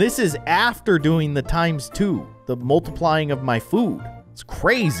 fish, and this is after doing the ×2, the multiplying of my food. It's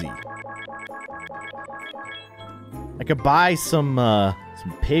crazy. I could buy some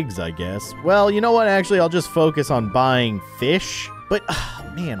pigs, I guess. Well, you know what? Actually, I'll just focus on buying fish. But,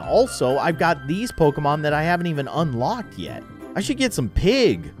 man, also, I've got these Pokemon that I haven't even unlocked yet. I should get some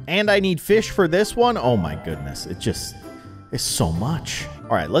pig. And I need fish for this one. Oh my goodness. It's so much.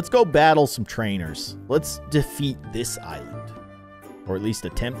 All right, let's go battle some trainers. Let's defeat this island. Or at least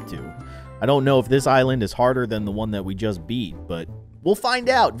attempt to. I don't know if this island is harder than the one that we just beat, but we'll find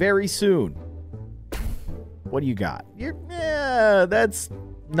out very soon. What do you got? Yeah, that's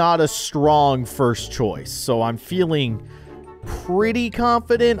not a strong first choice. So I'm feeling pretty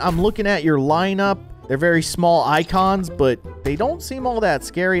confident. I'm looking at your lineup. They're very small icons, but they don't seem all that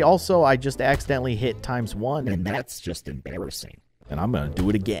scary. Also, I just accidentally hit ×1. And that's just embarrassing. And I'm going to do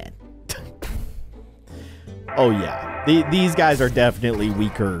it again. Oh, yeah. These guys are definitely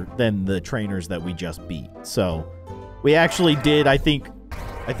weaker than the trainers that we just beat. So, we actually did, I think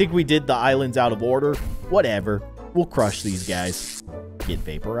we did the islands out of order. Whatever. We'll crush these guys. Get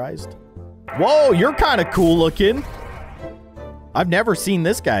vaporized. Whoa, you're kind of cool looking. I've never seen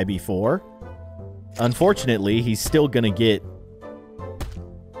this guy before. Unfortunately, he's still going to get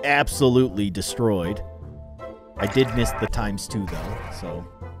absolutely destroyed. I did miss the ×2, though, so,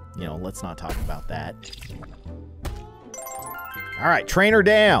 you know, let's not talk about that. All right, trainer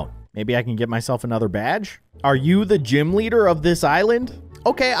down. Maybe I can get myself another badge. Are you the gym leader of this island?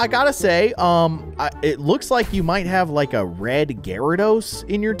 Okay, I gotta say, it looks like you might have like a red Gyarados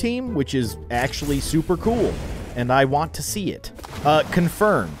in your team, which is actually super cool, and I want to see it.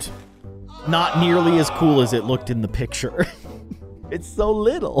 Confirmed. Not nearly as cool as it looked in the picture. It's so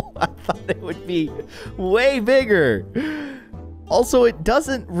little. I thought it would be way bigger. Also, it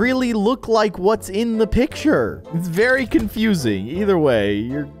doesn't really look like what's in the picture. It's very confusing. Either way,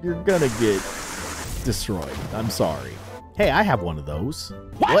 you're gonna get destroyed. I'm sorry. Hey, I have one of those.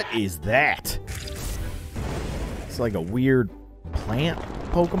 What is that? It's like a weird plant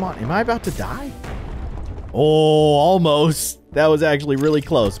Pokemon. Am I about to die? Oh, almost. That was actually really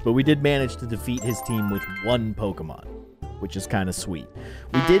close, but we did manage to defeat his team with one Pokemon, which is kind of sweet.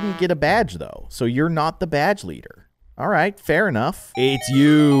 We didn't get a badge, though, so you're not the badge leader. All right, fair enough. It's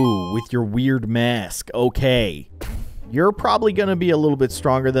you with your weird mask. Okay. You're probably going to be a little bit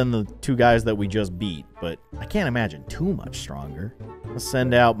stronger than the two guys that we just beat, but I can't imagine too much stronger. I'll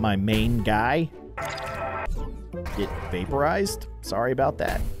send out my main guy. Get vaporized. Sorry about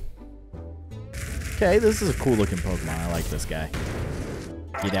that. Okay, this is a cool looking Pokemon. I like this guy.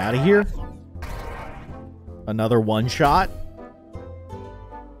 Get out of here. Another one shot.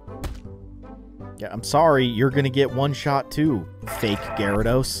 Yeah, I'm sorry. You're going to get one shot too, fake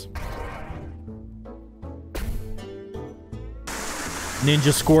Gyarados.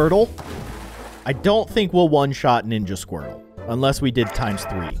 Ninja Squirtle. I don't think we'll one-shot Ninja Squirtle unless we did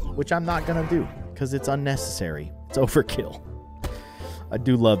 ×3, which I'm not going to do because it's unnecessary. It's overkill. I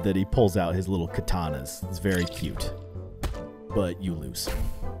do love that he pulls out his little katanas. It's very cute. But you lose.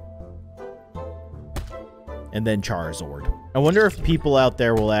 And then Charizard. I wonder if people out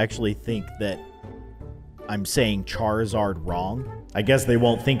there will actually think that I'm saying Charizard wrong. I guess they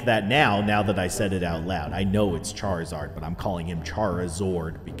won't think that now that I said it out loud. I know it's Charizard, but I'm calling him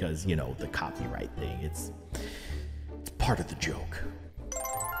Charizard because, you know, the copyright thing. It's part of the joke.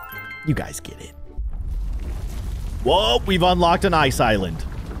 You guys get it. Whoa, we've unlocked an ice island.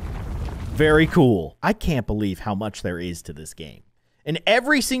 Very cool. I can't believe how much there is to this game. And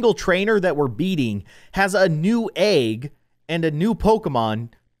every single trainer that we're beating has a new egg and a new Pokemon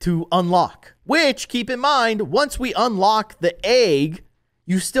to unlock. Which, keep in mind, once we unlock the egg,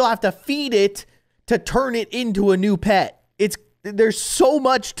 you still have to feed it to turn it into a new pet. There's so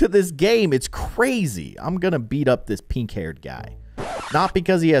much to this game. It's crazy. I'm going to beat up this pink-haired guy. Not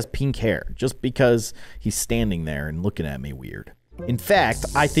because he has pink hair, just because he's standing there and looking at me weird. In fact,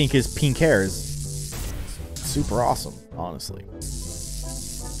 I think his pink hair is super awesome, honestly.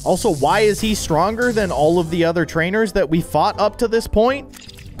 Also, why is he stronger than all of the other trainers that we fought up to this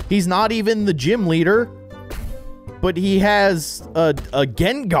point? He's not even the gym leader, but he has a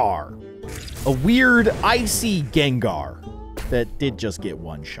Gengar. A weird, icy Gengar that did just get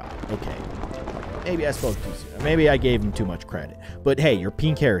one shot. Okay. Maybe I spoke too soon. Maybe I gave him too much credit. But hey, your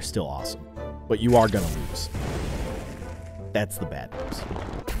pink hair is still awesome. But you are going to lose. That's the bad news.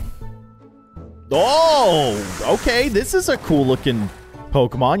 Oh, okay. This is a cool looking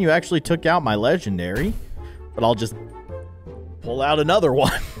Pokemon. You actually took out my legendary. But I'll just pull out another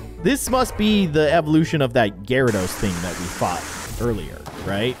one. This must be the evolution of that Gyarados thing that we fought earlier,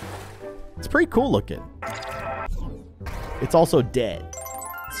 right? It's pretty cool looking. It's also dead.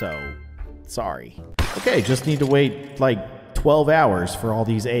 So, sorry. Okay, just need to wait like 12 hours for all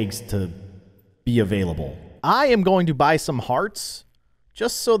these eggs to be available. I am going to buy some hearts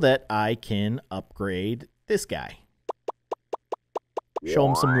just so that I can upgrade this guy. Show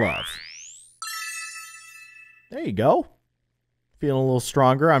him some love. There you go. Feeling a little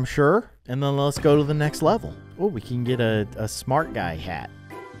stronger, I'm sure. And then let's go to the next level. Oh, we can get a smart guy hat.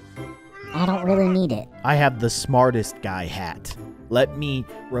 I don't really need it. I have the smartest guy hat. Let me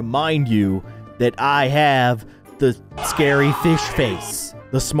remind you that I have the scary fish face.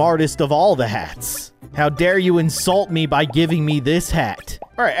 The smartest of all the hats. How dare you insult me by giving me this hat?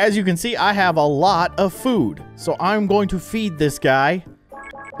 All right, as you can see, I have a lot of food. So I'm going to feed this guy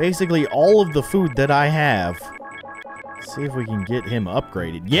basically all of the food that I have. See if we can get him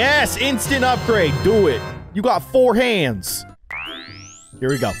upgraded. Yes, instant upgrade. Do it. You got 4 hands. Here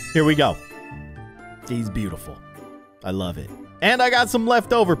we go. Here we go. He's beautiful. I love it. And I got some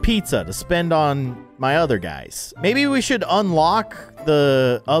leftover pizza to spend on my other guys. Maybe we should unlock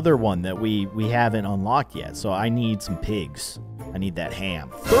the other one that we haven't unlocked yet. So I need some pigs. I need that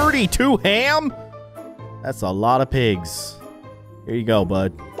ham. 32 ham? That's a lot of pigs. Here you go,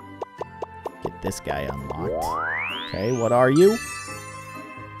 bud. Get this guy unlocked. Okay, what are you?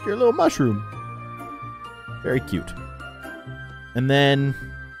 You're a little mushroom. Very cute. And then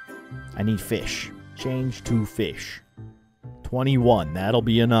I need fish. Change to fish. 21. That'll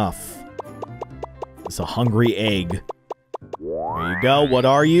be enough. It's a hungry egg. There you go. What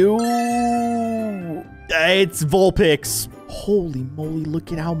are you? It's Vulpix. Holy moly,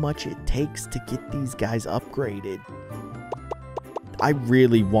 look at how much it takes to get these guys upgraded. I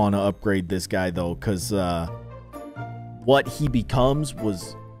really want to upgrade this guy, though, because what he becomes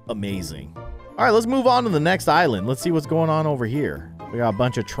was amazing. All right, let's move on to the next island. Let's see what's going on over here. We got a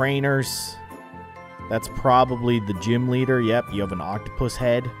bunch of trainers. That's probably the gym leader. Yep, you have an octopus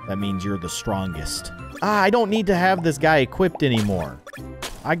head. That means you're the strongest. I don't need to have this guy equipped anymore.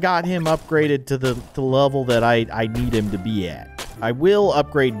 I got him upgraded to the level that I need him to be at. I will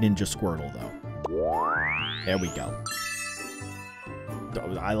upgrade Ninja Squirtle, though. There we go.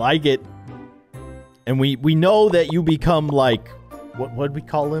 I like it. And we know that you become like, what'd we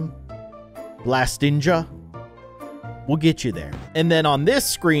call him? Blastinja? We'll get you there. And then on this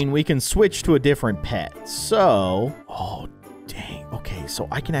screen, we can switch to a different pet. So, oh, dang. Okay, so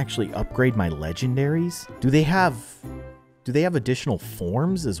I can actually upgrade my legendaries. Do they have additional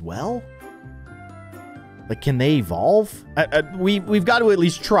forms as well? Like, can they evolve? We've got to at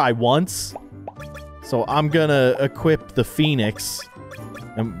least try once. So I'm gonna equip the Phoenix,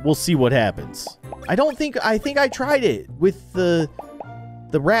 and we'll see what happens. I think I tried it with the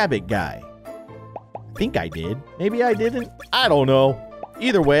rabbit guy. I think I did. Maybe I didn't. I don't know.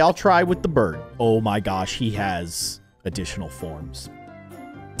 Either way, I'll try with the bird. Oh my gosh, he has additional forms.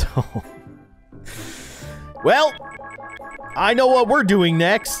 Well, I know what we're doing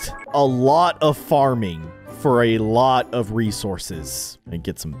next. A lot of farming for a lot of resources. And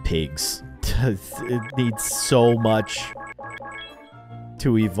get some pigs. It needs so much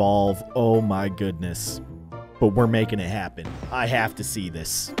to evolve. Oh my goodness. But we're making it happen. I have to see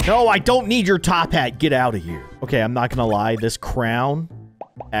this. No, I don't need your top hat. Get out of here. Okay, I'm not gonna lie. This crown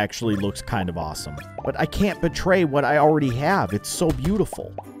actually looks kind of awesome. But I can't betray what I already have. It's so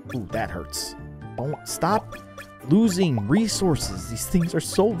beautiful. Ooh, that hurts. Don't stop losing resources. These things are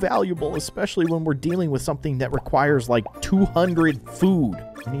so valuable, especially when we're dealing with something that requires like 200 food.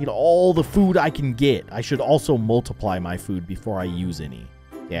 I need all the food I can get. I should also multiply my food before I use any.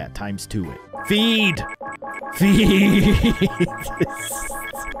 Yeah, times 2 it. Feed! Feed!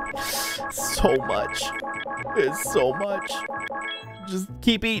 So much. It's so much. Just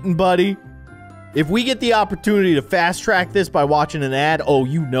keep eating, buddy. If we get the opportunity to fast track this by watching an ad, oh,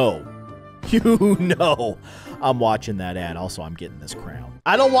 you know. You know. I'm watching that ad. Also, I'm getting this crown.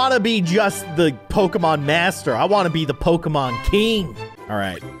 I don't want to be just the Pokemon Master. I want to be the Pokemon King. All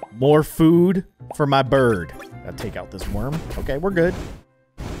right. More food for my bird. Gotta take out this worm. Okay, we're good.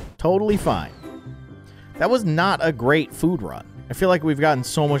 Totally fine. That was not a great food run. I feel like we've gotten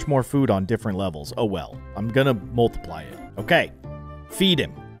so much more food on different levels. Oh, well. I'm gonna multiply it. Okay. Feed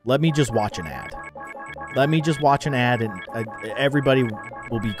him. Let me just watch an ad. Let me just watch an ad and everybody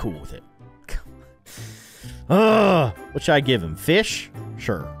will be cool with it. What should I give him? Fish?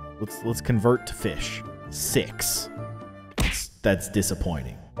 Sure. Let's convert to fish. 6. That's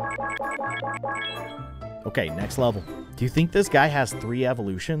disappointing. Okay, next level. Do you think this guy has 3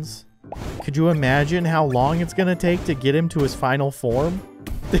 evolutions? Could you imagine how long it's gonna take to get him to his final form?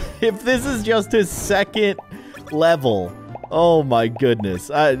 If this is just his 2nd level, oh my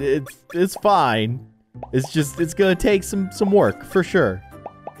goodness. It's fine. It's gonna take some work for sure.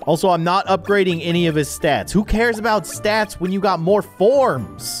 Also, I'm not upgrading any of his stats. Who cares about stats when you got more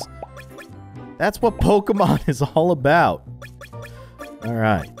forms? That's what Pokemon is all about. All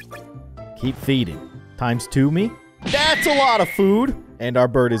right. Keep feeding. Times 2 me. That's a lot of food. And our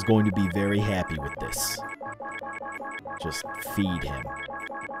bird is going to be very happy with this. Just feed him.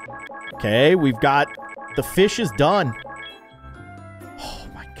 Okay, we've got... The fish is done. Oh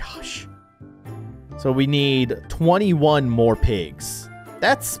my gosh. So we need 21 more pigs.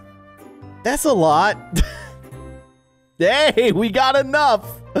 That's a lot. Hey, we got enough.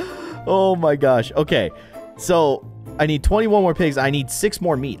 Oh my gosh. Okay, so I need 21 more pigs. I need 6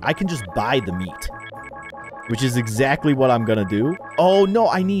 more meat. I can just buy the meat, which is exactly what I'm gonna do. Oh no,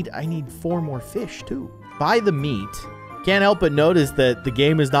 I need 4 more fish too. Buy the meat. Can't help but notice that the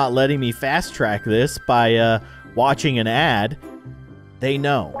game is not letting me fast track this by watching an ad. They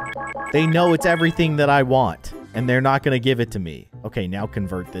know. They know it's everything that I want, and they're not gonna give it to me. Okay, now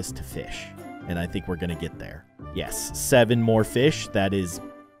convert this to fish, and I think we're gonna get there. Yes, 7 more fish. That is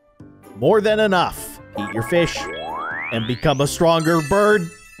more than enough. Eat your fish and become a stronger bird.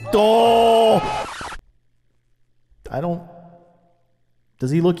 Oh! Does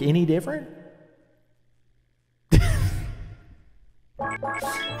he look any different?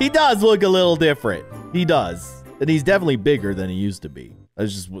 He does look a little different. He does. And he's definitely bigger than he used to be. I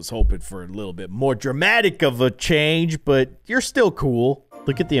just was hoping for a little bit more dramatic of a change, but you're still cool.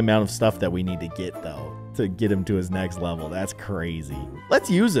 Look at the amount of stuff that we need to get, though, to get him to his next level. That's crazy. Let's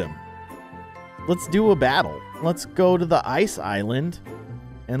use him. Let's do a battle. Let's go to the ice island,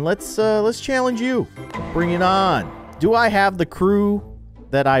 and let's challenge you. Bring it on. Do I have the crew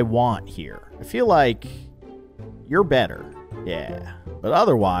that I want here? I feel like you're better. Yeah. But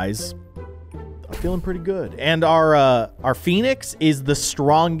otherwise, I'm feeling pretty good. And our Phoenix is the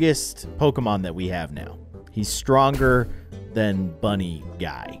strongest Pokemon that we have now. He's stronger than Bunny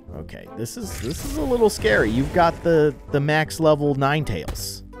Guy. Okay, this is a little scary. You've got the max level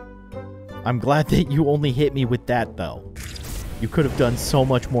Ninetales. I'm glad that you only hit me with that, though. You could have done so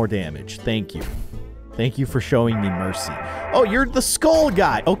much more damage. Thank you. Thank you for showing me mercy. Oh, you're the skull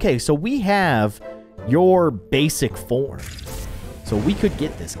guy. Okay, so we have your basic form. So we could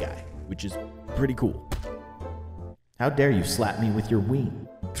get this guy, which is pretty cool. How dare you slap me with your wing?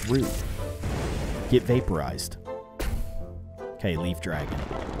 It's rude. Get vaporized. Okay, Leaf Dragon.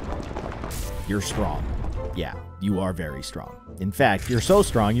 You're strong. Yeah, you are very strong. In fact, you're so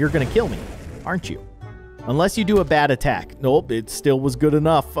strong, you're gonna kill me, aren't you? Unless you do a bad attack. Nope, it still was good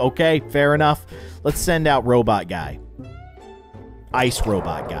enough. Okay, fair enough. Let's send out Robot Guy. Ice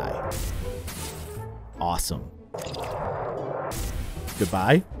Robot Guy. Awesome.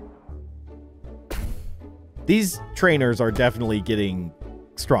 Goodbye. These trainers are definitely getting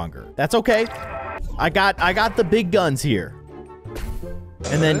stronger. That's okay. I got the big guns here.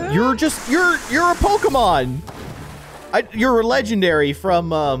 And then you're a Pokemon. You're a legendary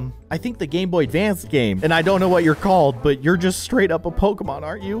from, I think the Game Boy Advance game. And I don't know what you're called, but you're just straight up a Pokemon,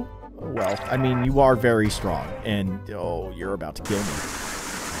 aren't you? Oh, well, I mean, you are very strong. And, oh, you're about to kill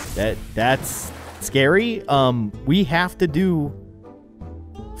me. That's scary. We have to do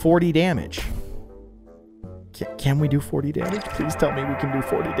 40 damage. Can we do 40 damage? Please tell me we can do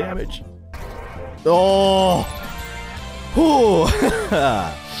 40 damage. Oh. Whew.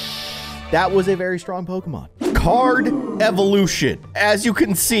 That was a very strong Pokemon. Card evolution. As you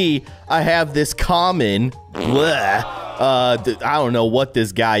can see, I have this common. I don't know what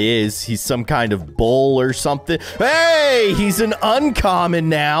this guy is. He's some kind of bull or something. Hey, he's an uncommon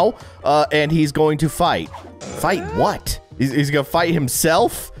now. And he's going to fight. Fight what? He's going to fight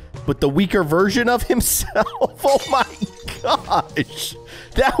himself? but the weaker version of himself. Oh my gosh.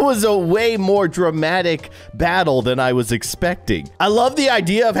 That was a way more dramatic battle than I was expecting. I love the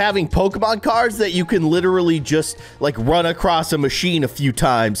idea of having Pokemon cards that you can literally just like run across a machine a few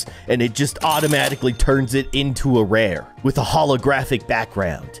times and it just automatically turns it into a rare with a holographic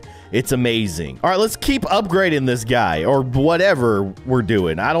background. It's amazing. All right, let's keep upgrading this guy or whatever we're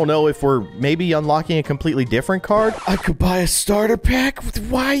doing. I don't know if we're maybe unlocking a completely different card. I could buy a starter pack.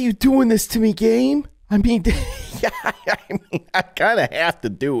 Why are you doing this to me, game? I mean, yeah, I kind of have to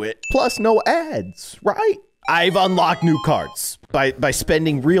do it. Plus, no ads, right? I've unlocked new cards by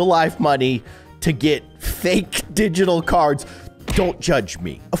spending real life money to get fake digital cards. Don't judge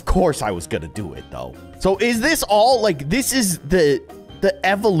me. Of course I was gonna do it, though. So is this all, like, this is the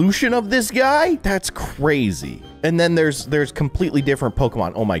evolution of this guy? That's crazy. And then there's completely different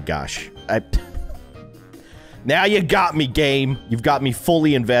Pokemon. Oh my gosh. Now you got me, game. You've got me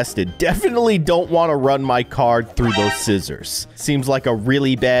fully invested. Definitely don't want to run my card through those scissors. Seems like a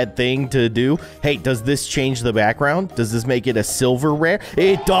really bad thing to do. Hey, does this change the background? Does this make it a silver rare?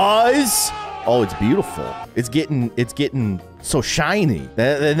 It does. Oh, it's beautiful. It's getting so shiny.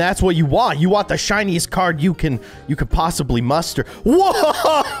 And that's what you want. You want the shiniest card you can possibly muster.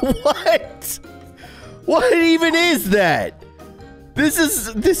 Whoa! What? What even is that? This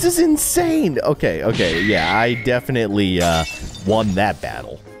is insane. Okay, yeah, I definitely won that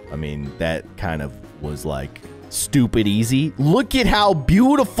battle. I mean, that kind of was like stupid easy. Look at how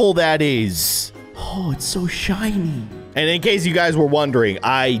beautiful that is. Oh, it's so shiny. And in case you guys were wondering,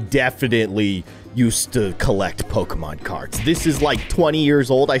 I definitely used to collect Pokemon cards. This is like 20 years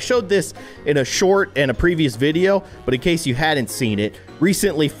old. I showed this in a short and a previous video, but in case you hadn't seen it,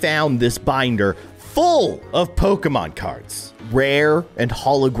 recently found this binder full of Pokemon cards. Rare and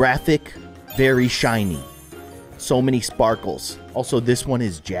holographic, very shiny. So many sparkles. Also, this one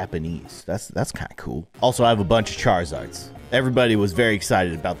is Japanese. That's kind of cool. Also, I have a bunch of Charizards. Everybody was very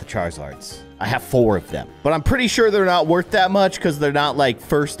excited about the Charizards. I have 4 of them, but I'm pretty sure they're not worth that much because they're not like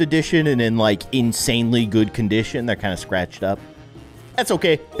first edition and in like insanely good condition. They're kind of scratched up. That's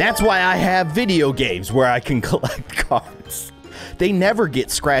okay. That's why I have video games where I can collect cards. They never get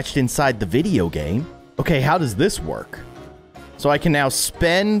scratched inside the video game. Okay, how does this work? So I can now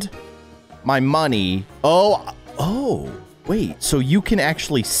spend my money. Oh, wait, so you can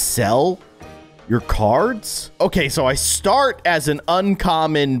actually sell your cards? Okay, so I start as an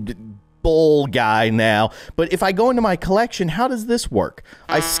uncommon bull guy now, but if I go into my collection, how does this work?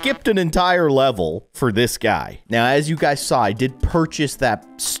 I skipped an entire level for this guy. Now, as you guys saw, I did purchase that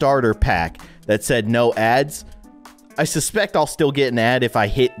starter pack that said no ads. I suspect I'll still get an ad if I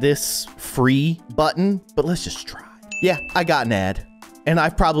hit this free button, but let's just try. Yeah, I got an ad, and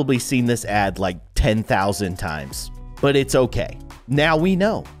I've probably seen this ad like 10,000 times, but it's okay. Now we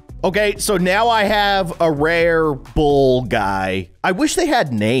know. Okay, so now I have a rare bull guy. I wish they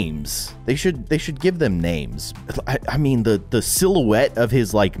had names. They should give them names. I mean, the silhouette of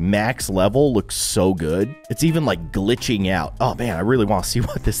his like max level looks so good. It's even like glitching out. Oh man, I really want to see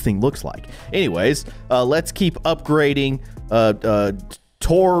what this thing looks like. Anyways, let's keep upgrading.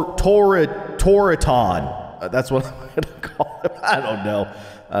 Toriton. That's what I'm gonna call him. I don't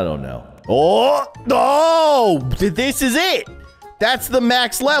know. Oh no! This is it. That's the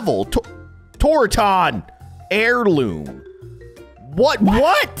max level. Toriton heirloom. What?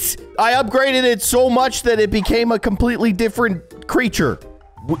 I upgraded it so much that it became a completely different creature,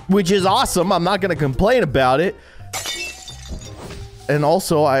 which is awesome. I'm not going to complain about it. And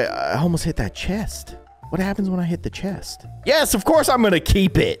also, I almost hit that chest. What happens when I hit the chest? Yes, of course I'm going to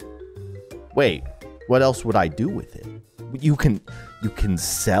keep it. Wait, what else would I do with it? You can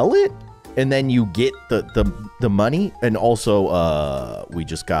sell it? And then you get the money, and also we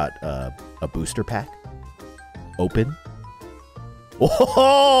just got a booster pack. Open.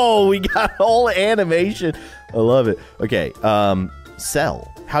 Oh, we got whole animation. I love it. Okay,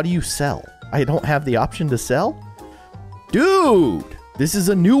 sell. How do you sell? I don't have the option to sell? Dude, this is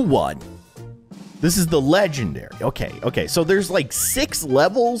a new one. This is the legendary. Okay. So there's like 6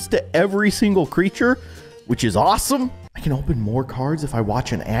 levels to every single creature, which is awesome. I can open more cards if I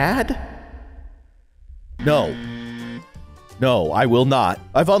watch an ad. No, I will not.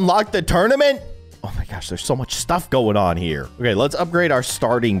 I've unlocked the tournament. Oh my gosh, there's so much stuff going on here. Okay, let's upgrade our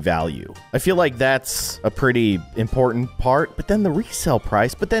starting value. I feel like that's a pretty important part, but then the resale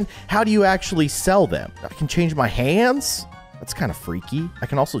price, but then how do you actually sell them? I can change my hands? That's kind of freaky. I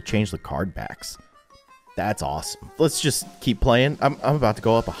can also change the card backs. That's awesome. Let's just keep playing. I'm about to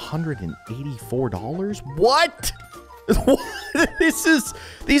go up $184. What?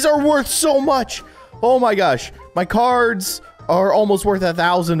 These are worth so much. Oh my gosh, my cards are almost worth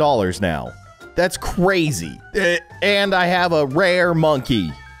 $1,000 now. That's crazy. And I have a rare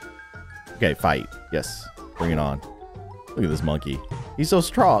monkey. Okay, fight. Yes, bring it on. Look at this monkey. He's so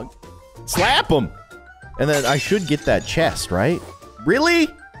strong. Slap him. And then I should get that chest, right? Really?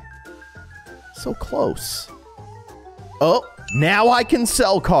 So close. Oh, now I can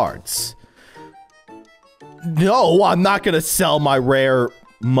sell cards. No, I'm not going to sell my rare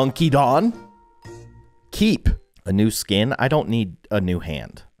Monkey Don. Keep. A new skin? I don't need a new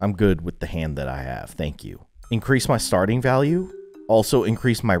hand. I'm good with the hand that I have. Thank you. Increase my starting value. Also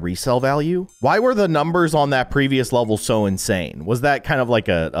increase my resale value. Why were the numbers on that previous level so insane? Was that kind of like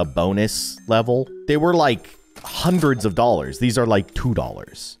a bonus level? They were like hundreds of dollars. These are like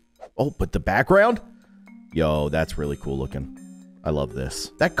 $2. Oh, but the background? Yo, that's really cool looking. I love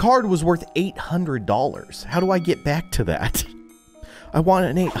this. That card was worth $800. How do I get back to that? I want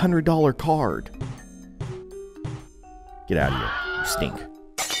an $800 card. Get out of here. You stink.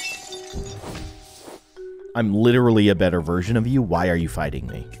 I'm literally a better version of you. Why are you fighting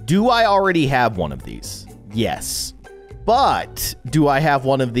me? Do I already have one of these? Yes. But do I have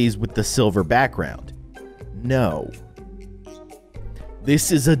one of these with the silver background? No.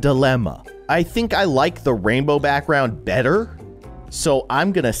 This is a dilemma. I think I like the rainbow background better, so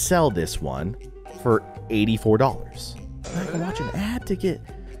I'm gonna sell this one for $84. I can watch an ad to get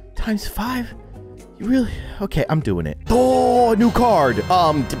 ×5. You really? Okay, I'm doing it. Oh, a new card.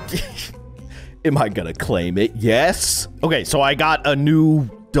 Am I gonna claim it? Yes. Okay, so I got a new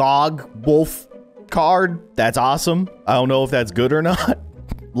dog wolf card. That's awesome. I don't know if that's good or not.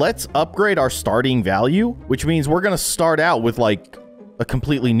 Let's upgrade our starting value, which means we're gonna start out with like a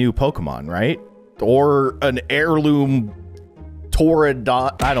completely new Pokemon, right? Or an heirloom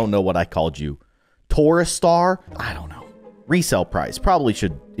Taurodon. I don't know what I called you. Tauristar? I don't know. Resale price. Probably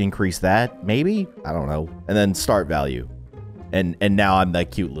should increase that. Maybe? I don't know. And then start value. And now I'm that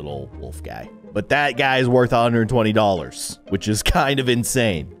cute little wolf guy. But that guy is worth $120, which is kind of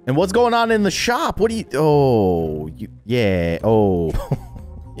insane. And what's going on in the shop? What do you... Oh, yeah. Oh.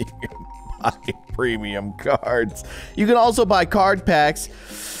 You can buy premium cards. You can also buy card packs.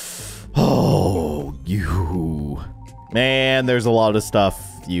 Oh, you... Man, there's a lot of stuff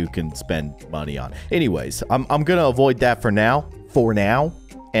you can spend money on. Anyways, I'm gonna avoid that for now.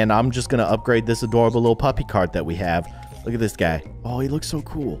 And I'm just gonna upgrade this adorable little puppy card that we have. Look at this guy. Oh, he looks so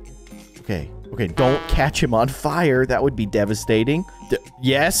cool. Okay, don't catch him on fire. That would be devastating.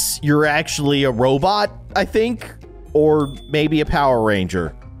 Yes, you're actually a robot, I think. Or maybe a Power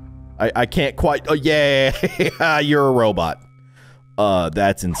Ranger. I can't quite... Oh, yeah, you're a robot.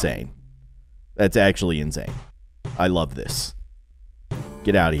 That's insane. That's actually insane. I love this.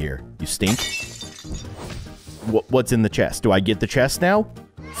 Get out of here. You stink. What's in the chest? Do I get the chest now?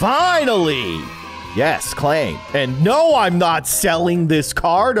 Finally! Yes, claim. And no, I'm not selling this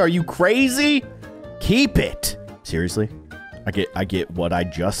card. Are you crazy? Keep it. Seriously? I get what I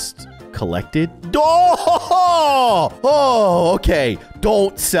just collected? Oh, okay.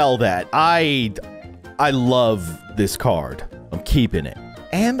 Don't sell that. I love this card. I'm keeping it.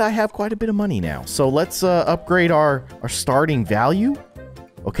 And I have quite a bit of money now. So let's upgrade our starting value.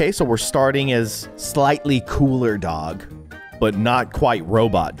 Okay, so we're starting as slightly cooler dog, but not quite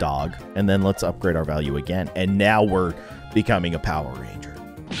robot dog. And then let's upgrade our value again. And now we're becoming a Power Ranger.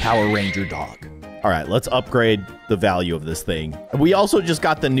 Power Ranger dog. All right, let's upgrade the value of this thing. We also just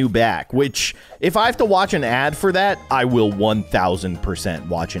got the new back, which if I have to watch an ad for that, I will 1000%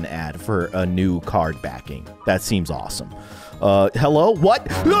 watch an ad for a new card backing. That seems awesome. Hello? What?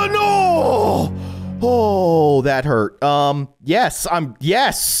 No! Oh, that hurt. Yes.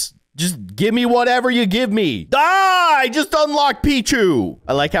 Just give me whatever you give me. Ah, I just unlocked Pichu.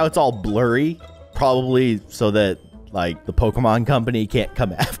 I like how it's all blurry. Probably so that, like, the Pokemon company can't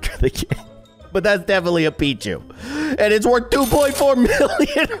come after the game. But that's definitely a Pichu. And it's worth 2.4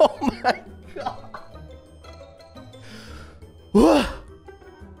 million. Oh, my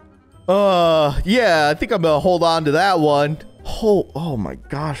God. Yeah, I think I'm gonna hold on to that one. Oh my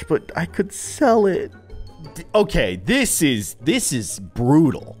gosh, but I could sell it. Okay, this is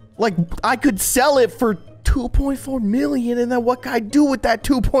brutal. Like, I could sell it for 2.4 million, and then what can I do with that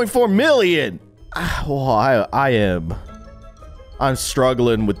 2.4 million? Well, I'm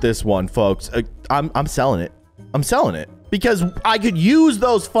struggling with this one, folks. I'm selling it. I'm selling it because I could use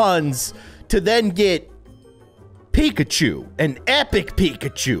those funds to then get Pikachu, an epic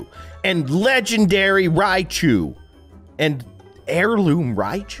Pikachu, and legendary Raichu, and heirloom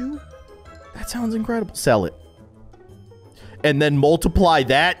Raichu? That sounds incredible. Sell it. And then multiply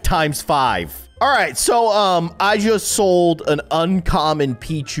that ×5. All right, so I just sold an uncommon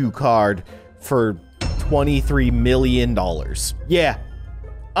Pichu card for $23 million. Yeah,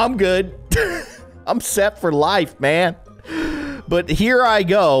 I'm good. I'm set for life, man. But here I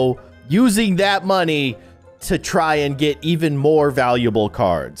go, using that money to try and get even more valuable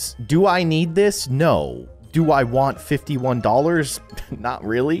cards. Do I need this? No. Do I want $51? Not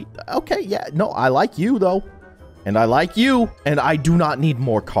really. Okay, yeah, no, I like you, though. And I like you, and I do not need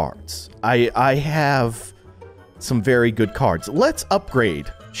more cards. I have some very good cards. Let's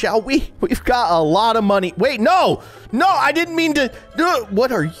upgrade, shall we? We've got a lot of money. Wait, no! No, I didn't mean to...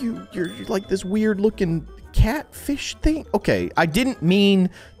 What are you? You're like this weird-looking catfish thing? Okay, I didn't mean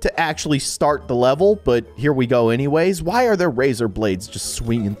to actually start the level, but here we go anyways. Why are there razor blades just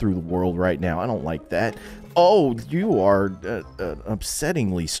swinging through the world right now? I don't like that. Oh, you are an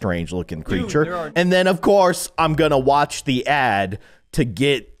upsettingly strange-looking creature. Dude, and then, of course, I'm gonna watch the ad to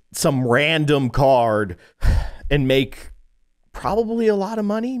get some random card and make probably a lot of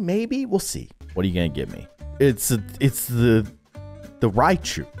money, maybe? We'll see. What are you gonna give me? It's the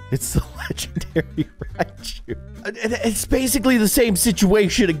Raichu. It's the legendary Raichu. It's basically the same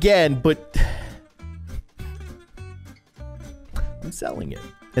situation again, but I'm selling it.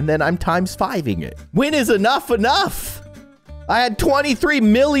 And then I'm times 5ing it. When is enough enough? I had $23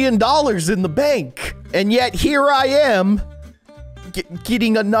 million in the bank. And yet here I am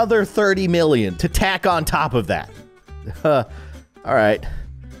getting another 30 million to tack on top of that. All right,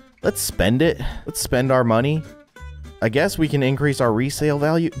 let's spend it. Let's spend our money. I guess we can increase our resale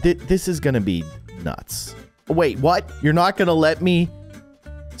value. This is gonna be nuts. Wait, what? You're not gonna let me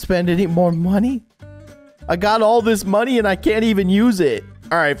spend any more money? I got all this money and I can't even use it.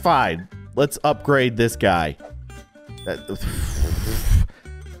 All right, fine. Let's upgrade this guy. That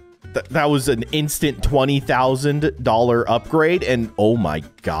was an instant $20,000 upgrade, and oh my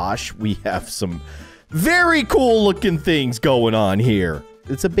gosh, we have some very cool looking things going on here.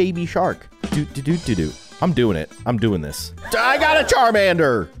 It's a baby shark. Do. I'm doing it. I'm doing this. I got a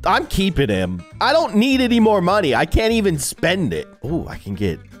Charmander. I'm keeping him. I don't need any more money. I can't even spend it. Oh, I can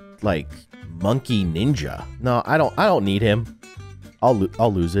get like Monkey Ninja. No, I don't need him. I'll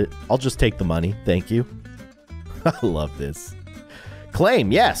lose it. I'll just take the money. Thank you. I love this.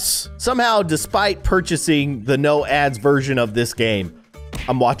 Claim, yes. Somehow, despite purchasing the no ads version of this game,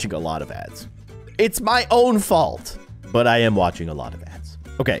 I'm watching a lot of ads. It's my own fault, but I am watching a lot of ads.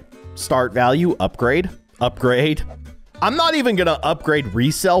 Okay, start value, upgrade. I'm not even gonna upgrade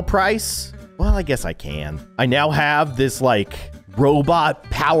resale price. Well, I guess I can. I now have this like robot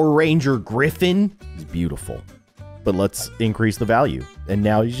Power Ranger Griffin. He's beautiful. But let's increase the value. And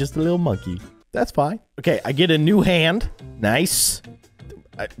now he's just a little monkey. That's fine. Okay, I get a new hand. Nice.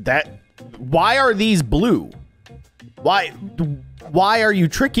 Why are these blue? Why are you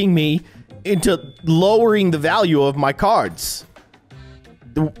tricking me into lowering the value of my cards?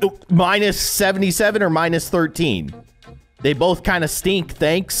 Minus 77 or minus 13? They both kind of stink,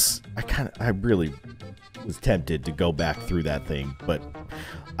 thanks. I really was tempted to go back through that thing, but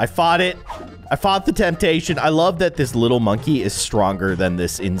I fought it. I fought the temptation. I love that this little monkey is stronger than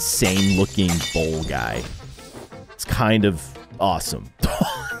this insane looking bull guy. It's kind of awesome.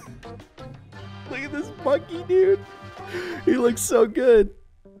 Look at this monkey, dude. He looks so good.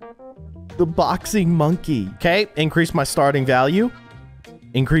 The boxing monkey. Okay, increase my starting value.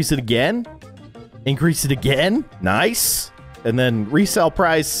 Increase it again. Increase it again. Nice. And then resale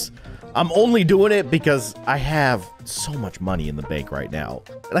price. I'm only doing it because I have so much money in the bank right now.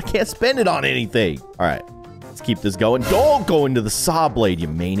 And I can't spend it on anything. All right, let's keep this going. Don't go into the saw blade, you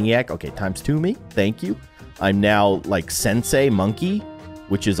maniac. Okay, times 2 me. Thank you. I'm now like Sensei Monkey,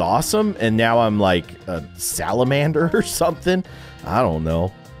 which is awesome. And now I'm like a salamander or something. I don't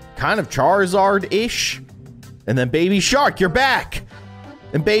know. Kind of Charizard-ish. And then Baby Shark, you're back.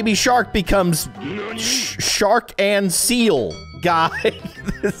 And Baby Shark becomes Shark and Seal guy.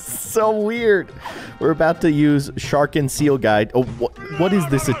 This is so weird. We're about to use Shark and Seal guy. Oh, what is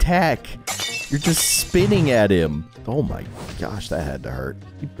this attack? You're just spinning at him. Oh my gosh, that had to hurt.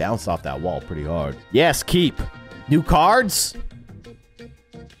 He bounced off that wall pretty hard. Yes, keep. New cards?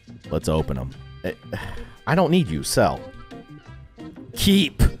 Let's open them. I don't need you, sell.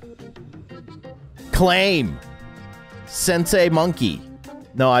 Keep. Claim. Sensei Monkey.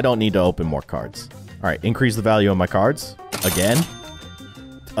 No, I don't need to open more cards. All right, increase the value of my cards. Again.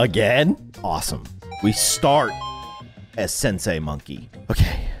 Again. Awesome. We start as Sensei Monkey.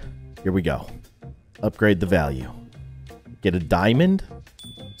 Okay, here we go. Upgrade the value. Get a diamond.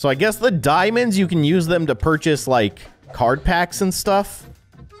 So I guess the diamonds, you can use them to purchase like card packs and stuff.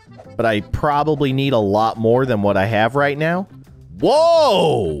 But I probably need a lot more than what I have right now.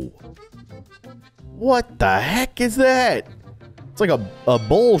 Whoa! What the heck is that? It's It's like a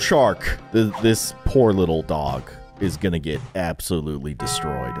bull shark. This poor little dog is gonna get absolutely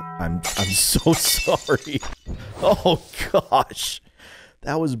destroyed. I'm so sorry. Oh gosh,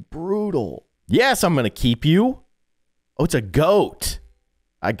 that was brutal. Yes, I'm gonna keep you. Oh, it's a goat.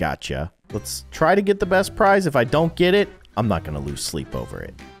 I gotcha. Let's try to get the best prize. If I don't get it, I'm not gonna lose sleep over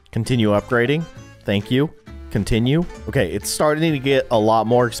it. Continue upgrading. Thank you. Continue. Okay, it's starting to get a lot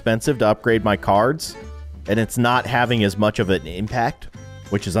more expensive to upgrade my cards, and it's not having as much of an impact,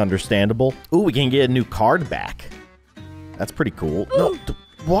 which is understandable. Ooh, we can get a new card back. That's pretty cool. No,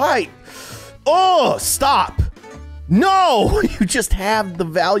 why? Oh, stop. No, you just have the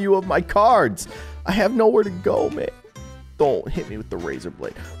value of my cards. I have nowhere to go, man. Don't hit me with the razor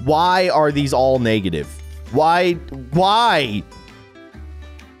blade. Why are these all negative? Why?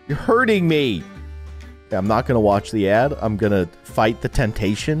 You're hurting me. Okay, I'm not going to watch the ad. I'm going to fight the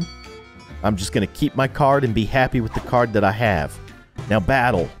temptation. I'm just going to keep my card and be happy with the card that I have. Now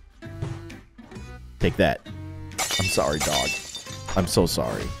battle. Take that. I'm sorry, dog. I'm so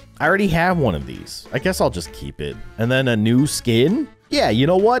sorry. I already have one of these. I guess I'll just keep it. And then a new skin? Yeah, you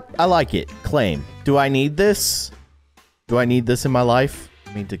know what? I like it. Claim. Do I need this? Do I need this in my life?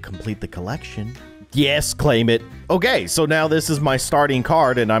 I mean, to complete the collection. Yes, claim it. Okay, so now this is my starting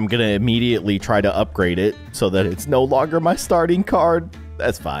card, and I'm gonna immediately try to upgrade it so that it's no longer my starting card.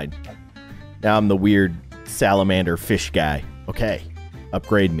 That's fine. Now I'm the weird salamander fish guy. Okay,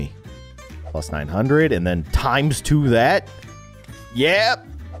 upgrade me. Plus 900, and then times 2 that. Yep.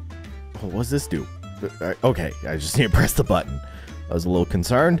 Oh, what does this do? Okay, I just need to press the button. I was a little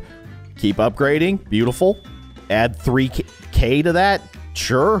concerned. Keep upgrading. Beautiful. Add 3K to that.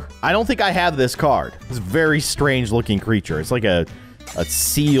 Sure. I don't think I have this card. It's a very strange looking creature. It's like a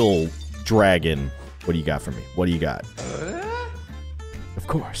seal dragon. What do you got for me? What do you got? Of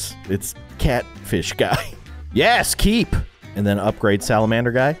course. It's catfish guy. Yes, keep. And then upgrade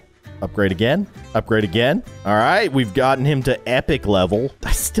salamander guy. Upgrade again. Upgrade again. All right, we've gotten him to epic level.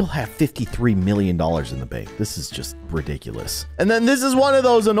 I still have $53 million in the bank. This is just ridiculous. And then this is one of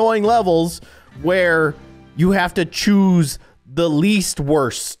those annoying levels where you have to choose the least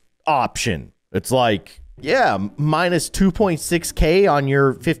worst option. It's like, yeah, minus 2.6K on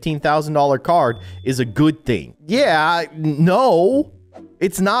your $15,000 card is a good thing. Yeah, no,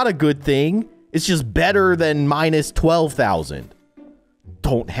 it's not a good thing. It's just better than minus 12,000.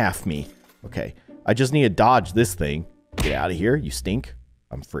 Don't half me. Okay, I just need to dodge this thing. Get out of here, you stink.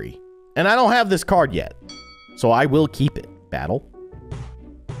 I'm free. And I don't have this card yet, so I will keep it. Battle.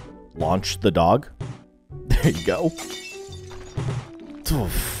 Launch the dog. There you go.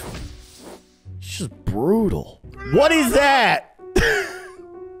 It's just brutal. What is that?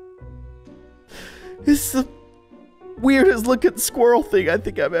 It's the weirdest looking squirrel thing I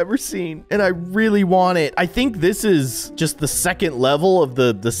think I've ever seen, and I really want it. I think this is just the second level of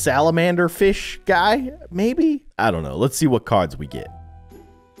the salamander fish guy, maybe? I don't know. Let's see what cards we get.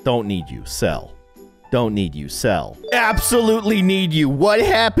 Don't need you. Sell. Don't need you. Sell. Absolutely need you. What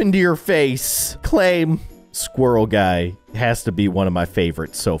happened to your face? Claim. Squirrel guy has to be one of my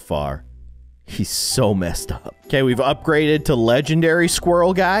favorites so far. He's so messed up. Okay, we've upgraded to legendary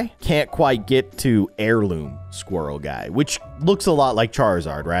squirrel guy. Can't quite get to heirloom squirrel guy, which looks a lot like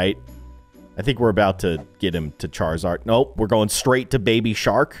Charizard, right? I think we're about to get him to Charizard. Nope, we're going straight to baby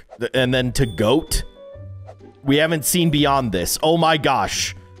shark and then to goat. We haven't seen beyond this. Oh my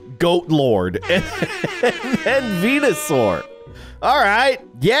gosh. Goat Lord and then Venusaur. All right.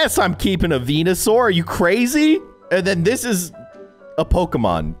 Yes, I'm keeping a Venusaur. Are you crazy? And then this is a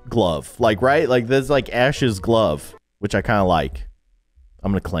Pokemon glove, like, right? Like, this is like Ash's glove, which I kind of like.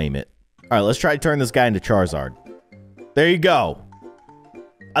 I'm going to claim it. All right, let's try to turn this guy into Charizard. There you go.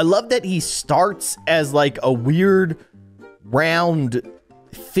 I love that he starts as like a weird round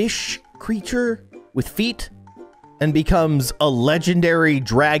fish creature with feet and becomes a legendary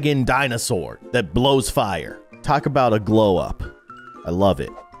dragon dinosaur that blows fire. Talk about a glow up. I love it.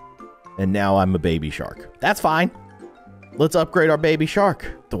 And now I'm a baby shark. That's fine. Let's upgrade our baby shark.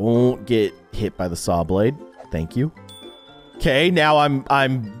 Don't get hit by the saw blade. Thank you. Okay, now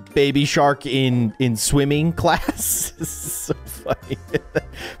I'm baby shark in swimming class. This is so funny.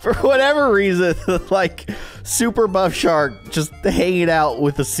 For whatever reason, like super buff shark just hanging out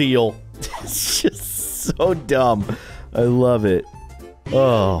with a seal. It's just so dumb. I love it.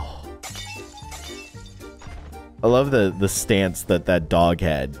 Oh. I love the stance that dog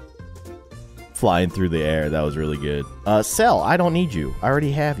had. Flying through the air. That was really good. Sell. I don't need you. I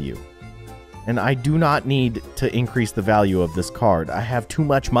already have you. And I do not need to increase the value of this card. I have too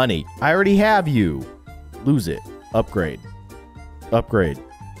much money. I already have you. Lose it. Upgrade. Upgrade.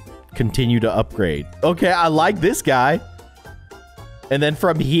 Continue to upgrade. Okay, I like this guy. And then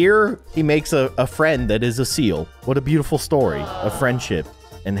from here, he makes a friend that is a seal. What a beautiful story of friendship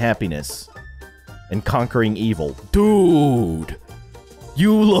and happiness and conquering evil. Dude,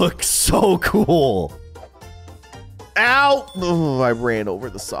 you look so cool. Ow! Oh, I ran over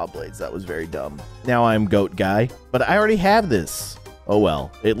the saw blades. That was very dumb. Now I'm goat guy, but I already have this. Oh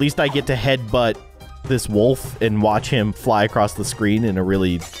well, at least I get to headbutt this wolf and watch him fly across the screen in a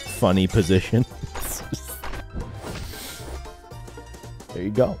really funny position. There you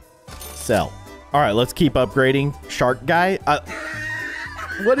go. Sell. All right, let's keep upgrading. Shark guy.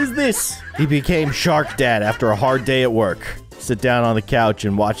 What is this? He became Shark Dad after a hard day at work. Sit down on the couch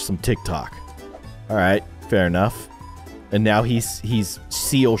and watch some TikTok. All right, fair enough. And now he's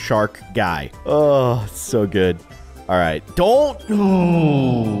Seal Shark Guy. Oh, it's so good. All right, don't.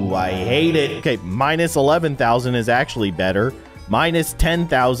 Ooh, I hate it. Okay, minus 11,000 is actually better. Minus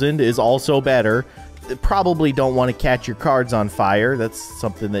 10,000 is also better. Probably don't want to catch your cards on fire. That's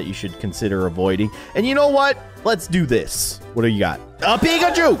something that you should consider avoiding. And you know what? Let's do this. What do you got? A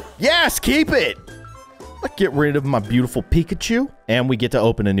Pikachu! Yes, keep it! Let's get rid of my beautiful Pikachu. And we get to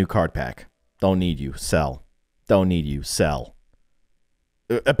open a new card pack. Don't need you. Sell. Don't need you. Sell.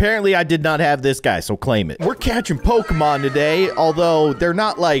 Apparently, I did not have this guy, so claim it. We're catching Pokemon today, although they're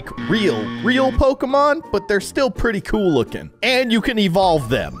not like real Pokemon, but they're still pretty cool looking. And you can evolve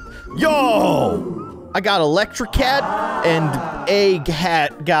them. Yo! I got Electricat and Egg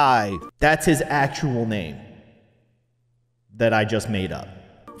Hat Guy. That's his actual name that I just made up.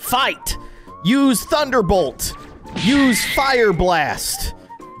 Fight! Use Thunderbolt! Use Fire Blast!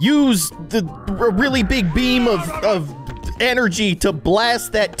 Use the really big beam of energy to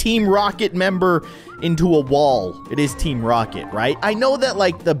blast that Team Rocket member into a wall. It is Team Rocket, right? I know that,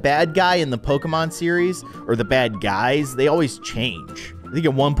 like, the bad guy in the Pokemon series, or the bad guys, they always change. I think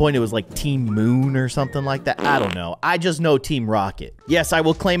at one point it was like Team Moon or something like that. I don't know. I just know Team Rocket. Yes, I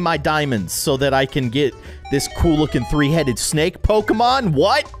will claim my diamonds so that I can get this cool-looking three-headed snake Pokemon.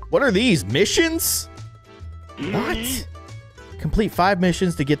 What? What are these? Missions? What? Complete 5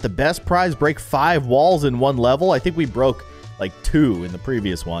 missions to get the best prize. Break 5 walls in 1 level. I think we broke like 2 in the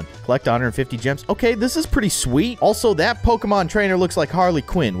previous one. Collect 150 gems. Okay, this is pretty sweet. Also, that Pokemon trainer looks like Harley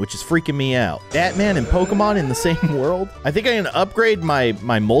Quinn, which is freaking me out. Batman and Pokemon in the same world. I think I can upgrade my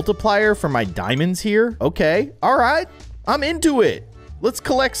multiplier for my diamonds here. Okay, all right. I'm into it. Let's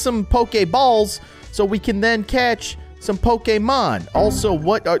collect some Pokeballs so we can then catch some Pokemon. Also,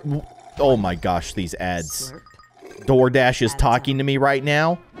 what are... Oh my gosh, these ads. DoorDash is talking to me right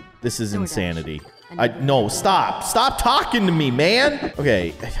now. This is insanity. No, stop. Stop talking to me, man.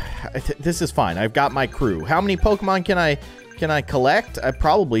 Okay, this is fine. I've got my crew. How many Pokemon can I collect?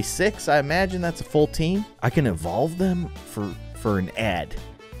 Probably 6. I imagine that's a full team. I can evolve them for an ad.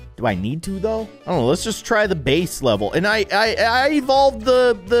 Do I need to, though? I don't know. Let's just try the base level. And I evolved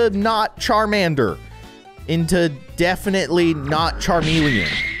the not Charmander into definitely not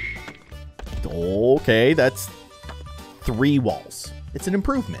Charmeleon. Okay, that's 3 walls. It's an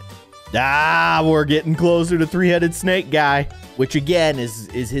improvement. Ah, we're getting closer to three-headed snake guy, which again is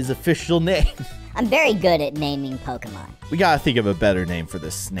his official name. I'm very good at naming Pokemon. We gotta think of a better name for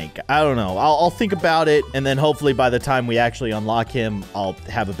this snake guy. I don't know. I'll think about it, and then hopefully by the time we actually unlock him, I'll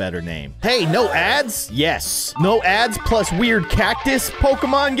have a better name. Hey, no ads? Yes. No ads plus weird cactus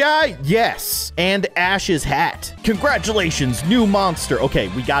Pokemon guy? Yes. And Ash's hat. Congratulations, new monster. Okay,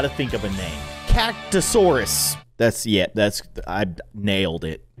 we gotta think of a name. Cactosaurus. I nailed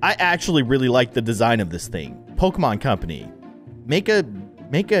it. I actually really like the design of this thing. Pokemon Company, make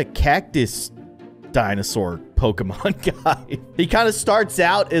a cactus dinosaur Pokemon guy. He kind of starts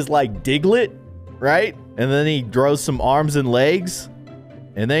out as like Diglett, right? And then he grows some arms and legs,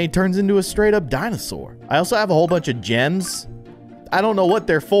 and then he turns into a straight up dinosaur. I also have a whole bunch of gems. I don't know what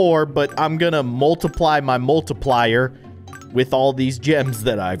they're for, but I'm gonna multiply my multiplier with all these gems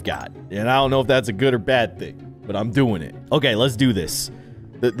that I've got. And I don't know if that's a good or bad thing, but I'm doing it. Okay, let's do this.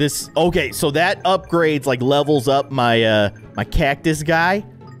 Okay, so that upgrades, like, levels up my my cactus guy.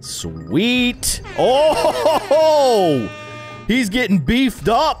 Sweet. Oh, he's getting beefed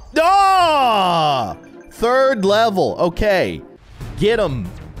up. Ah, 3rd level. Okay, get him.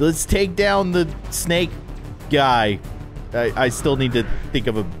 Let's take down the snake guy. I still need to think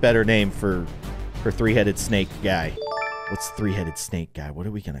of a better name for three-headed snake guy. What's three-headed snake guy? What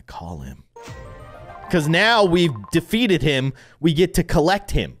are we gonna call him? Because now we've defeated him, we get to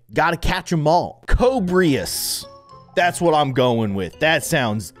collect him. Gotta catch them all. Cobrius. That's what I'm going with. That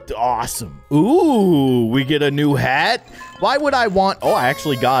sounds awesome. Ooh, we get a new hat. Why would I want... Oh, I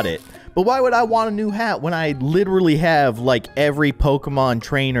actually got it. But why would I want a new hat when I literally have, like, every Pokemon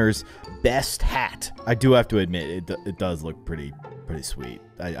trainer's best hat? I do have to admit, it does look pretty sweet.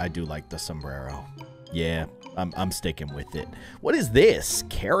 I do like the sombrero. Yeah, I'm sticking with it. What is this?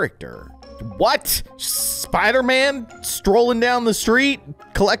 Character. What? Spider-Man strolling down the street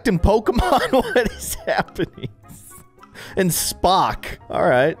collecting Pokemon? What is happening? And Spock. All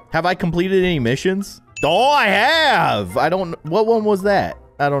right. Have I completed any missions? Oh, I have. I don't. What one was that?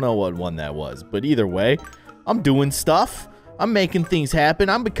 I don't know what one that was. But either way, I'm doing stuff. I'm making things happen.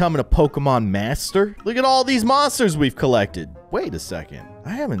 I'm becoming a Pokemon master. Look at all these monsters we've collected. Wait a second. I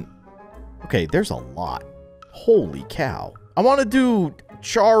haven't. Okay, there's a lot. Holy cow. I want to do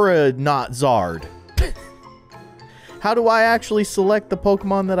Chara, not Zard. How do I actually select the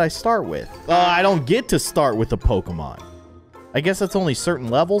Pokemon that I start with? I don't get to start with a Pokemon. I guess that's only certain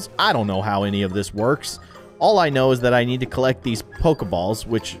levels. I don't know how any of this works. All I know is that I need to collect these Pokeballs,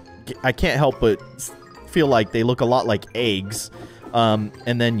 which I can't help but feel like they look a lot like eggs, and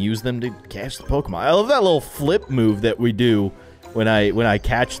then use them to catch the Pokemon. I love that little flip move that we do when I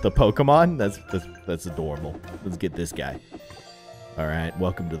catch the Pokemon. That's adorable. Let's get this guy. All right,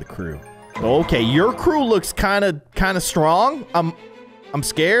 welcome to the crew. Okay, your crew looks kind of strong. I'm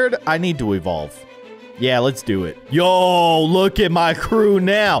scared. I need to evolve. Yeah, let's do it. Yo, look at my crew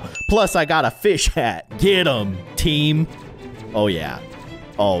now. Plus, I got a fish hat. Get him, team. Oh, yeah.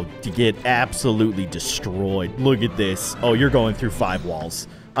 Oh, to get absolutely destroyed. Look at this. Oh, you're going through 5 walls.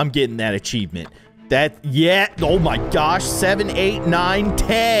 I'm getting that achievement. Yeah. Oh, my gosh. 7, 8, 9,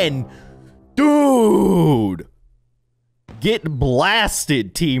 10. Dude. Get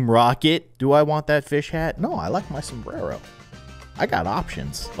blasted, Team Rocket. Do I want that fish hat? No, I like my sombrero. I got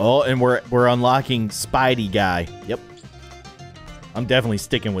options. Oh, and we're unlocking Spidey Guy. Yep. I'm definitely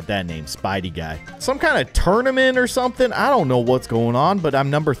sticking with that name, Spidey Guy. Some kind of tournament or something. I don't know what's going on, but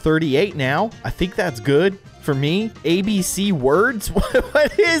I'm number 38 now. I think that's good for me. ABC words?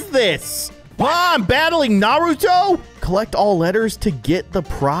 What is this? I'm battling Naruto? Collect all letters to get the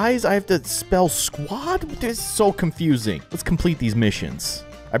prize? I have to spell squad? This is so confusing. Let's complete these missions.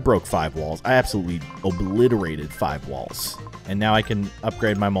 I broke 5 walls. I absolutely obliterated 5 walls. And now I can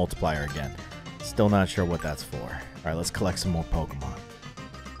upgrade my multiplier again. Still not sure what that's for. All right, let's collect some more Pokemon.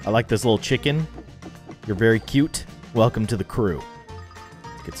 I like this little chicken. You're very cute. Welcome to the crew.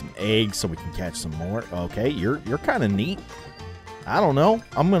 Let's get some eggs so we can catch some more. Okay, you're kind of neat. I don't know.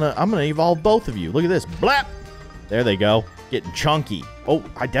 I'm gonna evolve both of you. Look at this. Blap! There they go. Getting chunky. Oh,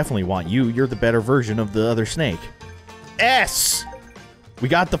 I definitely want you. You're the better version of the other snake. S! We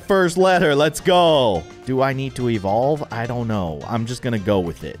got the first letter. Let's go. Do I need to evolve? I don't know. I'm just gonna go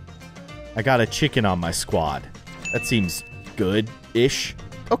with it. I got a chicken on my squad. That seems good-ish.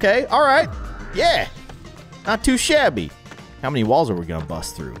 Okay, all right. Yeah. Not too shabby. How many walls are we gonna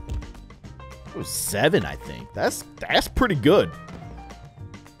bust through? It was 7, I think. That's pretty good.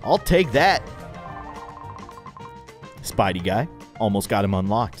 I'll take that. Spidey Guy. Almost got him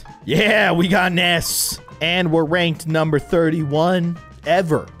unlocked. Yeah, we got Ness. And we're ranked number 31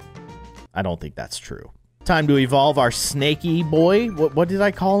 ever. I don't think that's true. Time to evolve our snaky boy. What did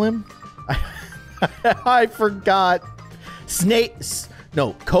I call him? I forgot. Snakes.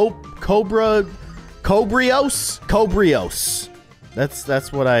 No, Cobrios. Cobrios.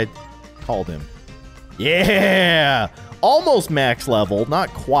 That's what I called him. Yeah. Almost max level. Not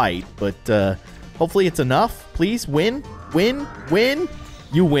quite, but hopefully it's enough. Please win. Win. Win.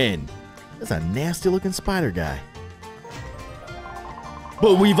 You win. That's a nasty looking spider guy.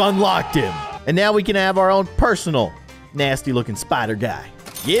 But we've unlocked him. And now we can have our own personal nasty looking spider guy.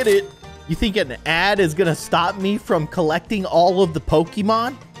 Get it? You think an ad is gonna stop me from collecting all of the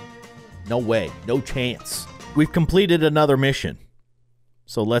Pokemon? No way. No chance. We've completed another mission.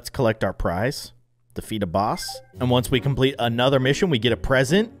 So let's collect our prize. Defeat a boss. And once we complete another mission, we get a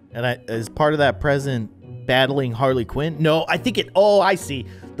present. And as part of that present, battling Harley Quinn. No, I think oh, I see.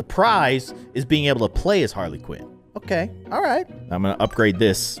 The prize is being able to play as Harley Quinn. Okay, all right. I'm gonna upgrade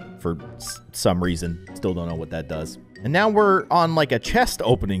this for some reason. Still don't know what that does. And now we're on like a chest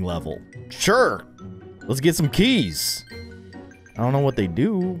opening level. Sure, let's get some keys. I don't know what they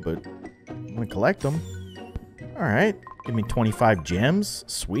do, but I'm gonna collect them. All right, give me 25 gems,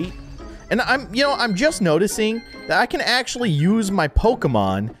 sweet. And I'm just noticing that I can actually use my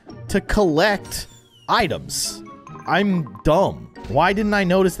Pokemon to collect items. I'm dumb. Why didn't I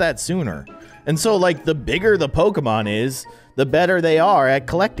notice that sooner? And so, like, the bigger the Pokemon is, the better they are at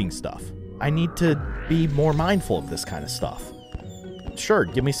collecting stuff. I need to be more mindful of this kind of stuff. Sure,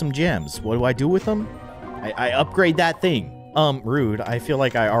 give me some gems. What do I do with them? I upgrade that thing. Rude. I feel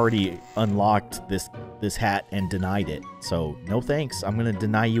like I already unlocked this this hat and denied it. So no thanks. I'm going to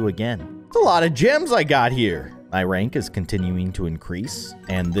deny you again. It's a lot of gems I got here. My rank is continuing to increase,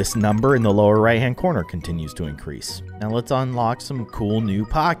 and this number in the lower right-hand corner continues to increase. Now let's unlock some cool new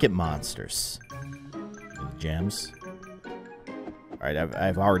pocket monsters. Gems. All right,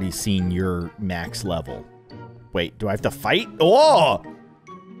 I've already seen your max level. Wait, do I have to fight? Oh!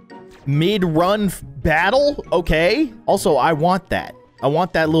 Mid-run battle? Okay. Also, I want that. I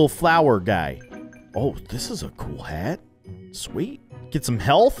want that little flower guy. Oh, this is a cool hat. Sweet. Get some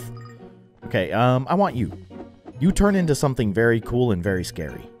health. Okay, I want you. You turn into something very cool and very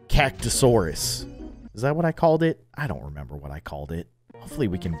scary. Cactusaurus. Is that what I called it? I don't remember what I called it. Hopefully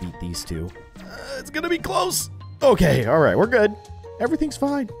we can beat these two. It's gonna be close. Okay, all right, we're good. Everything's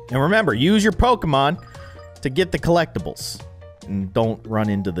fine. And remember, use your Pokemon to get the collectibles. And don't run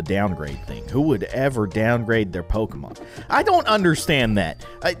into the downgrade thing. Who would ever downgrade their Pokemon? I don't understand that.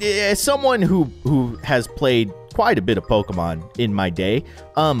 As someone who has played quite a bit of Pokemon in my day,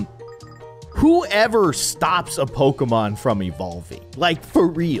 whoever stops a Pokemon from evolving? Like, for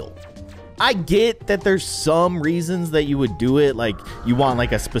real. I get that there's some reasons that you would do it, like you want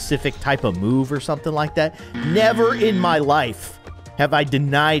like a specific type of move or something like that. Never in my life have I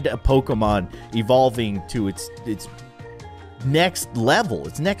denied a Pokemon evolving to its next level,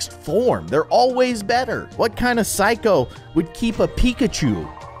 its next form. They're always better. What kind of psycho would keep a Pikachu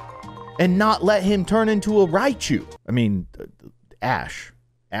and not let him turn into a Raichu? I mean, Ash.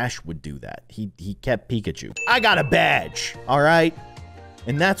 Ash would do that. He kept Pikachu. I got a badge, all right?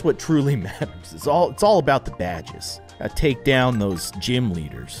 And that's what truly matters. It's all about the badges. Gotta take down those gym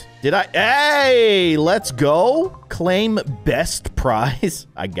leaders. Hey, let's go. Claim best prize.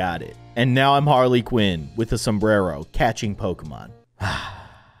 I got it. And now I'm Harley Quinn with a sombrero catching Pokemon.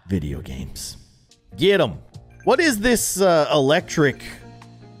 Video games. Get them. What is this electric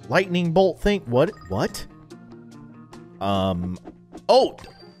lightning bolt thing? What? Oh,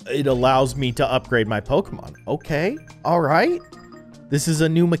 it allows me to upgrade my Pokemon. Okay, all right. This is a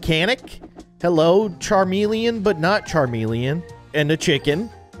new mechanic. Hello, Charmeleon, but not Charmeleon. And a chicken.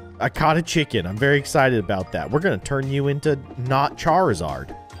 I caught a chicken. I'm very excited about that. We're going to turn you into not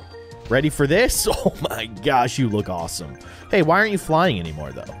Charizard. Ready for this? Oh my gosh, you look awesome. Hey, why aren't you flying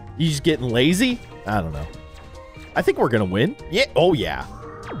anymore, though? You just getting lazy? I don't know. I think we're going to win. Yeah. Oh, yeah.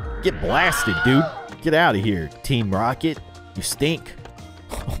 Get blasted, dude. Get out of here, Team Rocket. You stink.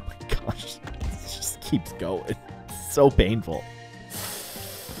 Oh my gosh. It just keeps going. It's so painful.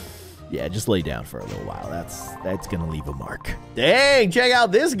 Yeah, just lay down for a little while. That's gonna leave a mark. Dang, check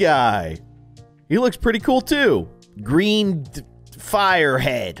out this guy. He looks pretty cool too. Green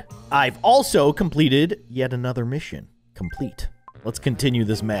Firehead. I've also completed yet another mission. Complete. Let's continue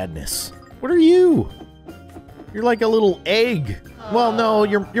this madness. What are you? You're like a little egg. Well, no,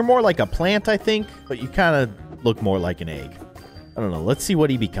 you're more like a plant, I think, but you kind of look more like an egg. I don't know. Let's see what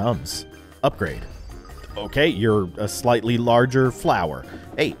he becomes. Upgrade. Okay, you're a slightly larger flower.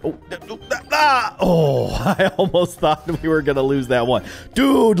 Hey, I almost thought we were gonna lose that one.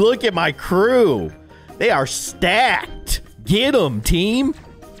 Dude, look at my crew. They are stacked. Get them, team.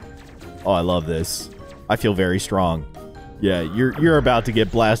 Oh, I love this. I feel very strong. Yeah, you're about to get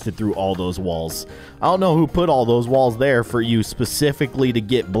blasted through all those walls. I don't know who put all those walls there for you specifically to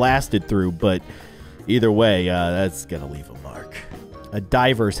get blasted through, but either way, that's gonna leave a mark. A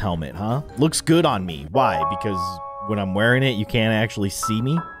diver's helmet, huh? Looks good on me. Why? Because when I'm wearing it, you can't actually see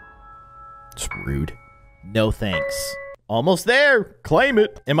me? It's rude. No thanks. Almost there. Claim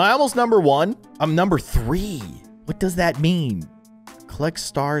it. Am I almost number 1? I'm number 3. What does that mean? Collect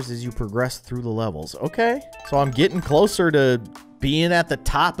stars as you progress through the levels. Okay. So I'm getting closer to being at the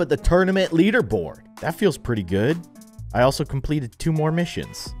top of the tournament leaderboard. That feels pretty good. I also completed 2 more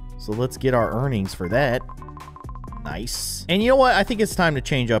missions. So let's get our earnings for that. Nice. And you know what? I think it's time to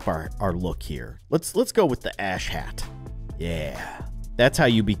change up our look here. Let's go with the Ash hat. Yeah. That's how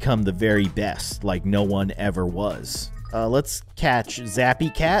you become the very best, like no one ever was. Let's catch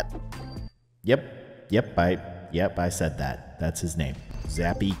Zappy Cat. Yep, I said that. That's his name.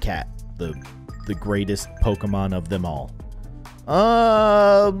 Zappy Cat, the greatest Pokemon of them all.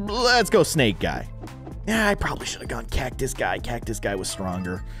 Let's go Snake Guy. Yeah, I probably should have gone Cactus Guy. Cactus Guy was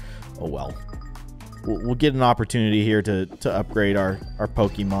stronger. Oh well. We'll get an opportunity here to upgrade our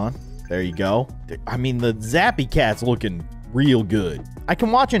Pokemon. There you go. I mean, the Zappy Cat's looking real good. I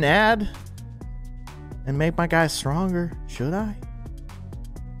can watch an ad and make my guy stronger. Should I?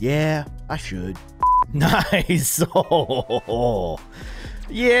 Yeah, I should. Nice. Oh,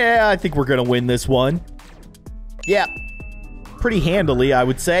 yeah, I think we're going to win this one. Yeah, pretty handily, I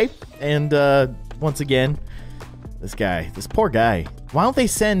would say. And once again, this poor guy. Why don't they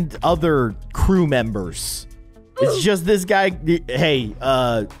send other crew crew members. It's just this guy. Hey,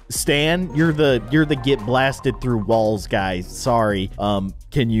 Stan, you're the get blasted through walls guy. Sorry.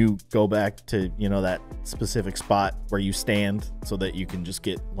 Can you go back to, you know, that specific spot where you stand so that you can just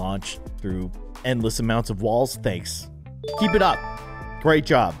get launched through endless amounts of walls? Thanks. Keep it up. Great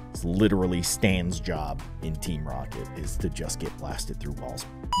job. It's literally Stan's job in Team Rocket is to just get blasted through walls.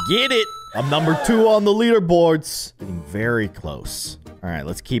 Get it? I'm number 2 on the leaderboards. Getting very close. All right,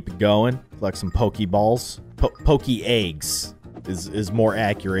 let's keep it going. Collect some Pokeballs. Pokey eggs is more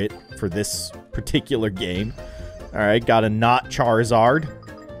accurate for this particular game. All right, got a not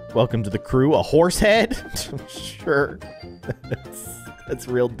Charizard. Welcome to the crew. A horse head? Sure. That's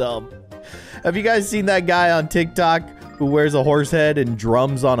real dumb. Have you guys seen that guy on TikTok who wears a horse head and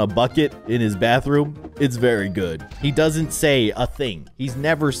drums on a bucket in his bathroom? It's very good. He doesn't say a thing. He's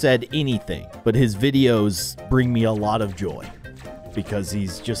never said anything, but his videos bring me a lot of joy because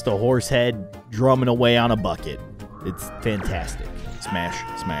he's just a horse head drumming away on a bucket. It's fantastic. Smash,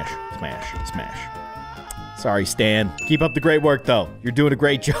 smash, smash, smash. Sorry, Stan. Keep up the great work, though. You're doing a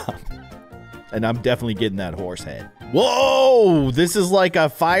great job. And I'm definitely getting that horse head. Whoa! This is like a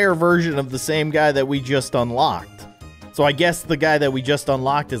fire version of the same guy that we just unlocked. So I guess the guy that we just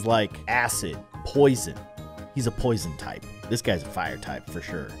unlocked is like acid, poison. He's a poison type. This guy's a fire type for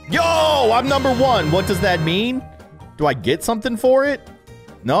sure. Yo, I'm number 1. What does that mean? Do I get something for it?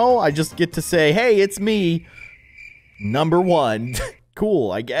 No, I just get to say, hey, it's me, number 1.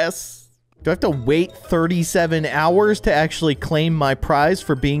 Cool, I guess. Do I have to wait 37 hours to actually claim my prize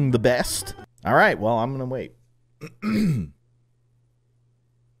for being the best? All right, well, I'm gonna wait.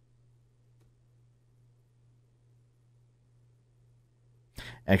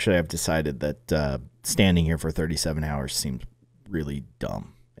 Actually, I've decided that standing here for 37 hours seems really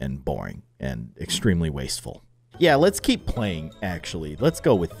dumb and boring and extremely wasteful. Yeah, let's keep playing, actually. Let's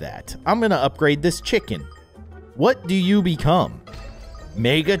go with that. I'm going to upgrade this chicken. What do you become?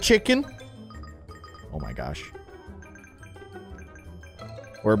 Mega chicken? Oh my gosh.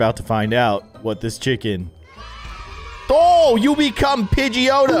 We're about to find out what this chicken... Oh, you become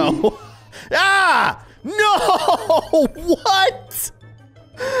Pidgeotto! Ah! No! What?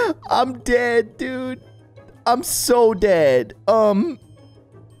 I'm dead, dude. I'm so dead.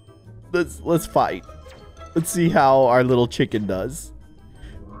 Let's fight. Let's see how our little chicken does.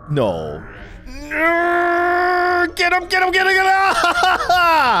 No. Get him, get him, get him, get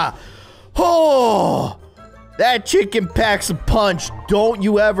him! Oh, that chicken packs a punch. Don't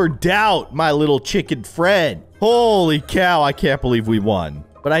you ever doubt my little chicken friend. Holy cow, I can't believe we won.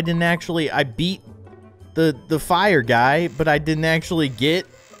 But I didn't actually, I beat the fire guy, but I didn't actually get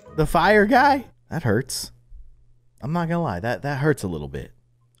the fire guy. That hurts. I'm not gonna lie, that hurts a little bit.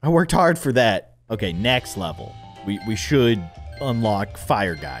 I worked hard for that. Okay, next level. We should unlock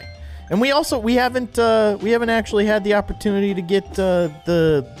fire guy. And we haven't actually had the opportunity to get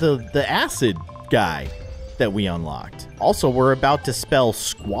the acid guy that we unlocked. Also, we're about to spell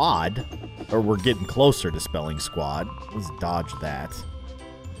squad, or we're getting closer to spelling squad. Let's dodge that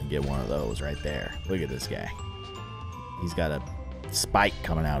and get one of those right there. Look at this guy. He's got a spike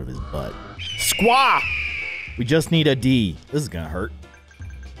coming out of his butt. Squaw! We just need a D. This is gonna hurt.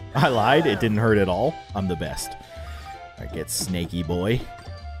 I lied. It didn't hurt at all. I'm the best. All right, get Snaky Boy.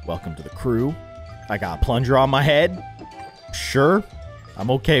 Welcome to the crew. I got a plunger on my head. Sure.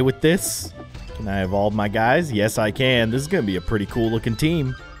 I'm okay with this. Can I evolve my guys? Yes, I can. This is going to be a pretty cool looking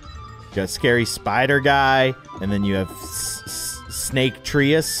team. You got Scary Spider Guy. And then you have Snake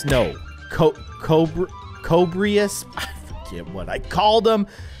Trius. No. Cobrius. I forget what I called him.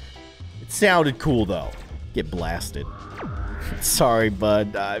 It sounded cool, though. Get blasted. Sorry,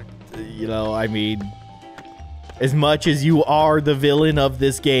 bud. You know, I mean, as much as you are the villain of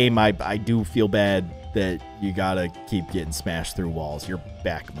this game, I do feel bad that you gotta keep getting smashed through walls. Your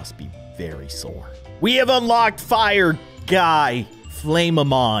back must be very sore. We have unlocked Fire Guy.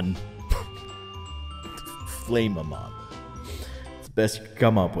 Flamemon. Flamemon. It's the best you can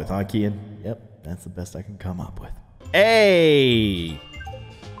come up with, huh, Keyin? Yep, that's the best I can come up with. Hey!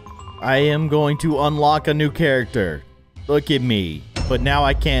 I am going to unlock a new character. Look at me. But now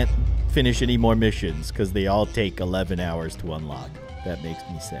I can't finish any more missions because they all take 11 hours to unlock. That makes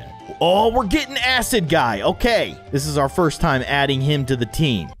me sad. Oh, we're getting Acid Guy. Okay. This is our first time adding him to the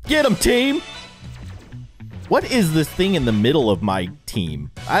team. Get him, team! What is this thing in the middle of my team?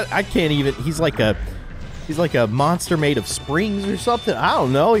 I can't even... He's like a monster made of springs or something. I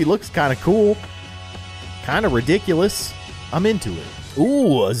don't know. He looks kind of cool. Kind of ridiculous. I'm into it.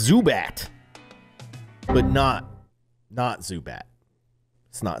 Ooh, a Zubat. But not Zubat.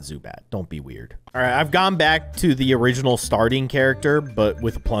 It's not Zubat. Don't be weird. All right, I've gone back to the original starting character, but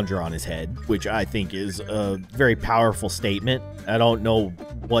with a plunger on his head, which I think is a very powerful statement. I don't know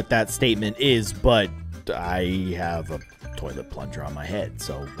what that statement is, but I have a toilet plunger on my head,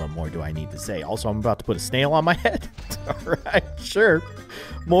 so what more do I need to say? Also, I'm about to put a snail on my head. All right, sure.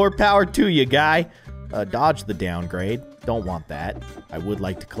 More power to you, guy. Dodge the downgrade. Don't want that. I would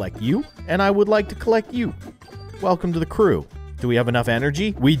like to collect you, and I would like to collect you. Welcome to the crew. Do we have enough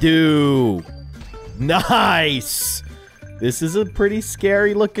energy? We do. Nice. This is a pretty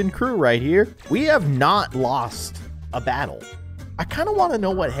scary looking crew right here. We have not lost a battle. I kind of want to know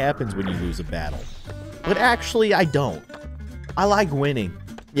what happens when you lose a battle. But actually, I don't. I like winning.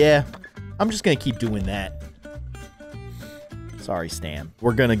 Yeah, I'm just going to keep doing that. Sorry, Stan.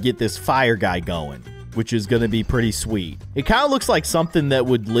 We're going to get this fire guy going, which is going to be pretty sweet. It kind of looks like something that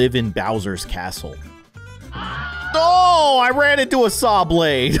would live in Bowser's castle. Oh, I ran into a saw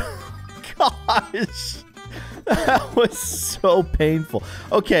blade. Gosh, that was so painful.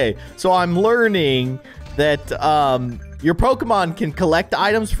 Okay, so I'm learning that your Pokemon can collect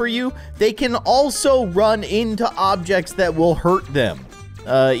items for you. They can also run into objects that will hurt them,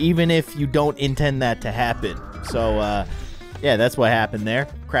 even if you don't intend that to happen. So, yeah, that's what happened there.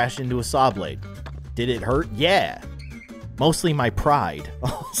 Crashed into a saw blade. Did it hurt? Yeah. Mostly my pride.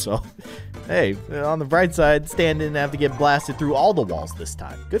 Also, hey, on the bright side, Stan didn't have to get blasted through all the walls this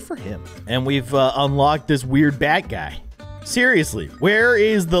time. Good for him. And we've unlocked this weird bat guy. Seriously, where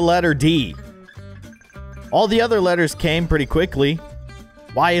is the letter D? All the other letters came pretty quickly.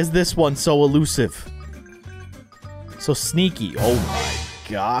 Why is this one so elusive? So sneaky. Oh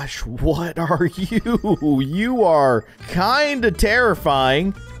my gosh, what are you? You are kind of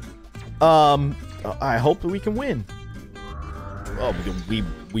terrifying. I hope that we can win. Oh,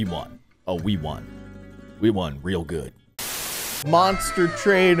 we won. Oh, we won. We won real good. Monster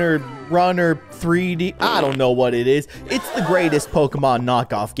Trainer Runner 3D. I don't know what it is. It's the greatest Pokemon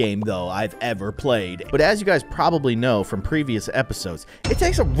knockoff game, though, I've ever played. But as you guys probably know from previous episodes, it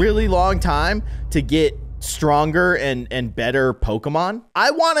takes a really long time to get stronger and better Pokemon.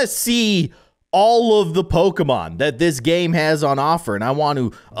 I want to see all of the Pokemon that this game has on offer, and I want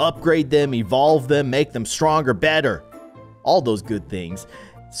to upgrade them, evolve them, make them stronger, better. All those good things.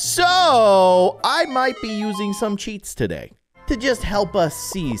 So I might be using some cheats today to just help us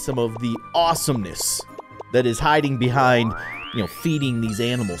see some of the awesomeness that is hiding behind, you know, feeding these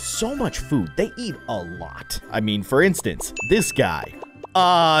animals so much food. They eat a lot. I mean, for instance, this guy,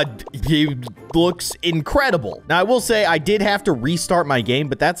 he looks incredible. Now, I will say I did have to restart my game,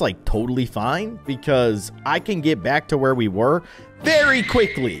 but that's like totally fine because I can get back to where we were very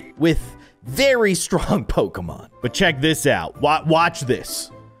quickly with very strong Pokemon. But check this out. Watch this.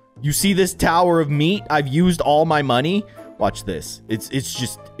 You see this tower of meat? I've used all my money. Watch this.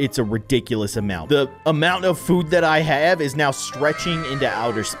 It's a ridiculous amount. The amount of food that I have is now stretching into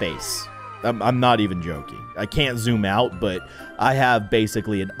outer space. I'm not even joking. I can't zoom out, but I have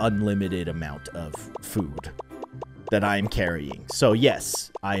basically an unlimited amount of food that I am carrying. So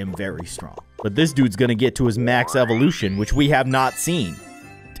yes, I am very strong. But this dude's gonna get to his max evolution, which we have not seen.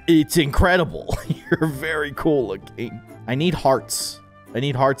 It's incredible. You're very cool looking. I need hearts. I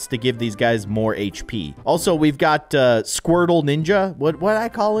need hearts to give these guys more HP. Also, we've got Squirtle Ninja. What I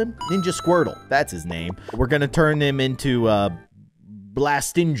call him? Ninja Squirtle. That's his name. We're gonna turn him into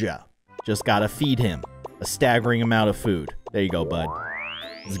Blastinja. Just gotta feed him a staggering amount of food. There you go, bud.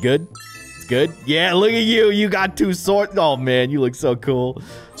 It's good? It's good? Yeah, look at you. You got 2 swords. Oh, man, you look so cool.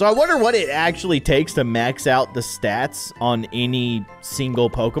 So I wonder what it actually takes to max out the stats on any single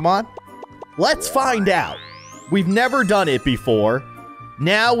Pokemon. Let's find out. We've never done it before.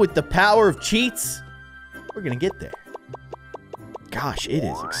 Now, with the power of cheats, we're gonna get there. Gosh, it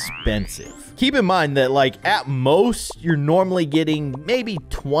is expensive. Keep in mind that, like, at most, you're normally getting maybe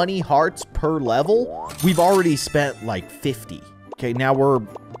 20 hearts per level. We've already spent, like, 50. Okay, now we're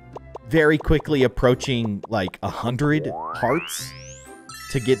very quickly approaching, like, 100 hearts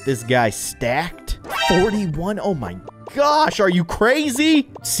to get this guy stacked. 41? Oh, my gosh, are you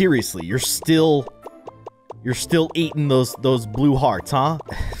crazy? Seriously, you're still eating those blue hearts, huh?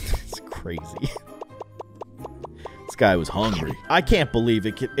 It's crazy. This guy was hungry. I can't believe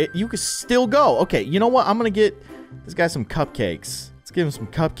it. You could still go. Okay, you know what? I'm gonna get this guy some cupcakes. Let's give him some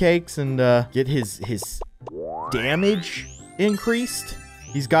cupcakes and get his damage increased.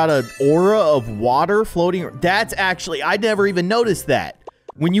 He's got an aura of water floating. That's actually, I never even noticed that.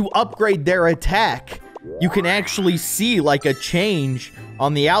 When you upgrade their attack, you can actually see like a change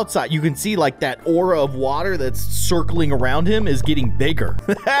on the outside. You can see like that aura of water that's circling around him is getting bigger.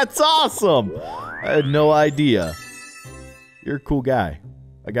 That's awesome. I had no idea. You're a cool guy.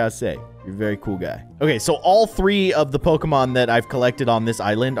 I gotta say. You're a very cool guy. Okay, so all 3 of the Pokemon that I've collected on this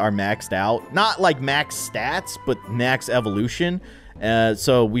island are maxed out. Not like max stats, but max evolution.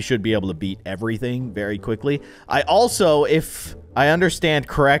 So we should be able to beat everything very quickly. I also, if I understand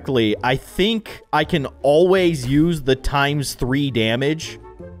correctly, I think I can always use the ×3 damage.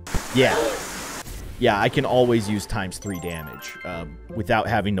 Yeah. Yeah, I can always use ×3 damage without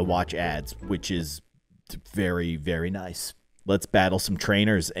having to watch ads, which is very, very nice. Let's battle some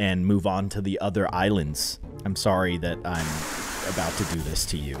trainers and move on to the other islands. I'm sorry that I'm about to do this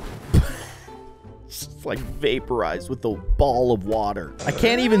to you. It's like vaporized with a ball of water. I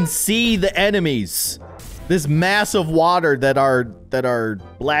can't even see the enemies. This mass of water that our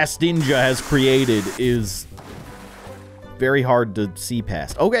Blastinja has created is very hard to see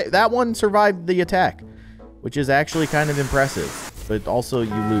past. Okay, that one survived the attack, which is actually kind of impressive. But also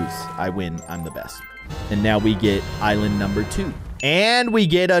you lose. I win. I'm the best. And now we get island number 2. And we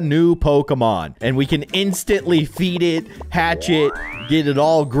get a new Pokemon. And we can instantly feed it, hatch it, get it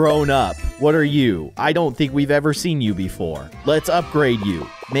all grown up. What are you? I don't think we've ever seen you before. Let's upgrade you.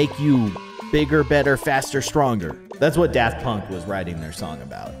 Make you bigger, better, faster, stronger. That's what Daft Punk was writing their song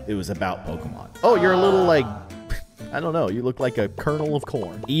about. It was about Pokemon. Oh, you're a little like... I don't know. You look like a kernel of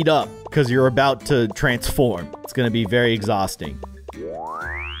corn. Eat up, because you're about to transform. It's going to be very exhausting.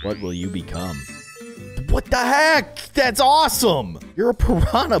 What will you become? What the heck? That's awesome. You're a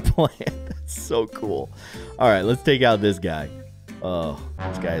piranha plant. That's so cool. All right, let's take out this guy. Oh,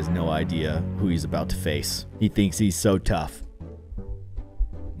 this guy has no idea who he's about to face. He thinks he's so tough.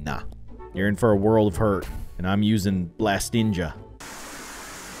 Nah. You're in for a world of hurt, and I'm using Blastinja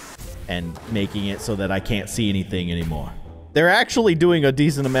and making it so that I can't see anything anymore. They're actually doing a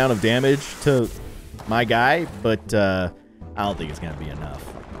decent amount of damage to my guy, but I don't think it's going to be enough.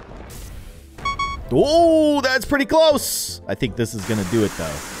 Oh, that's pretty close. I think this is going to do it,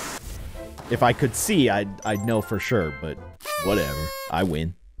 though. If I could see, I'd know for sure, but whatever. I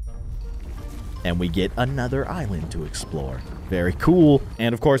win. And we get another island to explore. Very cool.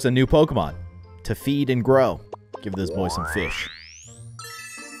 And, of course, a new Pokemon to feed and grow. Give this boy some fish.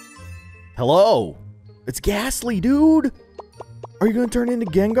 Hello. It's Ghastly, dude. Are you going to turn into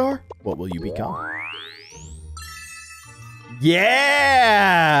Gengar? What will you become?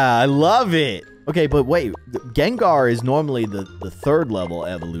 Yeah, I love it. Okay, but wait, Gengar is normally the 3rd level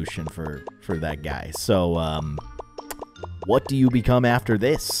evolution for that guy. So, what do you become after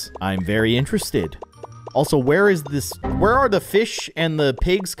this? I'm very interested. Also, where are the fish and the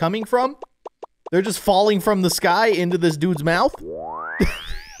pigs coming from? They're just falling from the sky into this dude's mouth?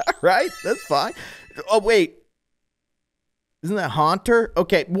 Right, that's fine. Oh, wait. Isn't that Haunter?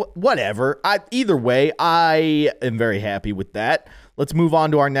 Okay, whatever. Either way, I am very happy with that. Let's move on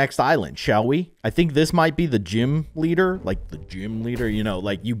to our next island, shall we? I think this might be the gym leader. Like the gym leader, you know,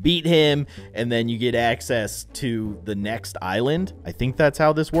 like you beat him and then you get access to the next island. I think that's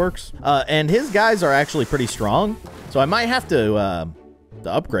how this works. And his guys are actually pretty strong. So I might have to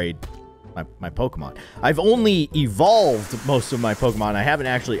upgrade my Pokemon. I've only evolved most of my Pokemon. I haven't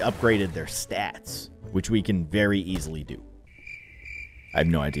actually upgraded their stats, which we can very easily do. I have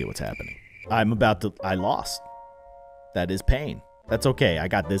no idea what's happening. I lost. That is pain. That's okay. I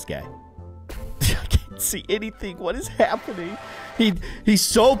got this guy. I can't see anything. What is happening? He's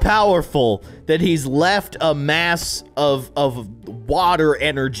so powerful that he's left a mass of water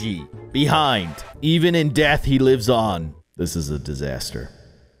energy behind. Even in death, he lives on. This is a disaster.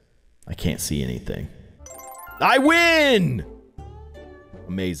 I can't see anything. I win!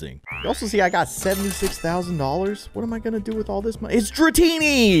 Amazing. You also see I got $76,000. What am I going to do with all this money? It's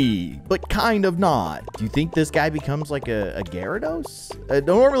Dratini, but kind of not. Do you think this guy becomes like a Gyarados?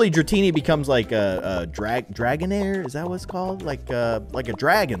 Normally, Dratini becomes like a Dragonair. Is that what it's called? Like a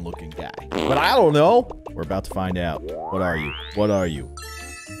dragon-looking guy. But I don't know. We're about to find out. What are you? What are you?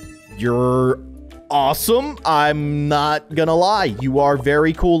 You're awesome. I'm not going to lie. You are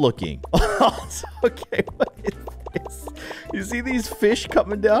very cool looking. Okay, what is this? You see these fish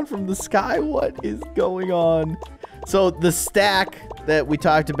coming down from the sky? What is going on? So the stack that we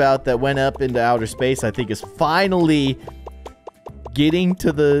talked about that went up into outer space, I think is finally getting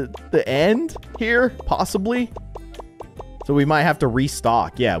to the end here, possibly. So we might have to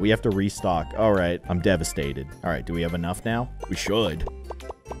restock. Yeah, we have to restock. All right, I'm devastated. All right, do we have enough now? We should.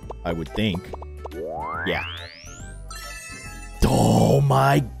 I would think. Yeah. Oh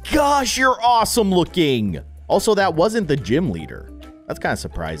my gosh, you're awesome looking. Also, that wasn't the gym leader. That's kind of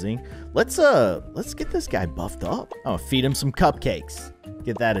surprising. Let's get this guy buffed up. Oh, feed him some cupcakes.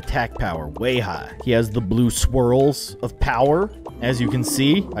 Get that attack power way high. He has the blue swirls of power. As you can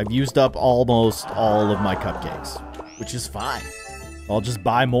see, I've used up almost all of my cupcakes, which is fine. I'll just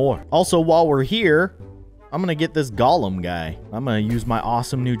buy more. Also, while we're here, I'm gonna get this golem guy. I'm gonna use my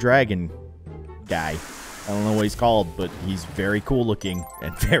awesome new dragon guy. I don't know what he's called, but he's very cool looking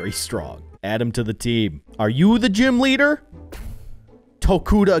and very strong. Add him to the team. Are you the gym leader?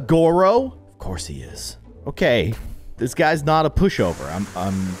 Tokuda Goro? Of course he is. Okay, this guy's not a pushover.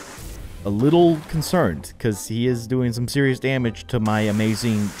 I'm a little concerned because he is doing some serious damage to my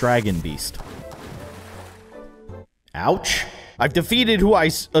amazing dragon beast. Ouch. I've defeated who I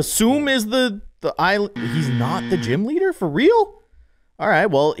assume is the island. He's not the gym leader? For real? All right,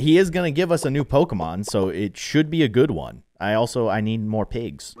 well, he is going to give us a new Pokemon, so it should be a good one. I need more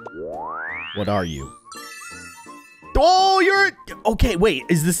pigs. What are you? Oh, you're... Okay, wait.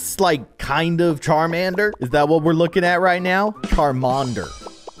 Is this, like, kind of Charmander? Is that what we're looking at right now? Charmander.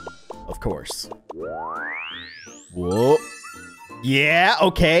 Of course. Whoa. Yeah,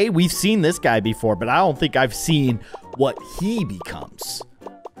 okay. We've seen this guy before, but I don't think I've seen what he becomes.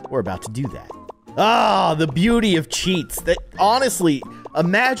 We're about to do that. Ah, the beauty of cheats. That honestly,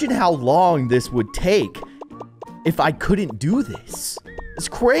 imagine how long this would take if I couldn't do this. It's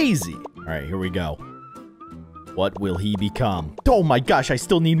crazy. All right, here we go. What will he become? Oh my gosh, I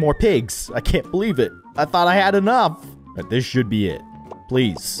still need more pigs. I can't believe it. I thought I had enough. But this should be it.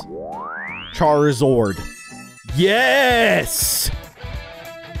 Please. Charizard. Yes!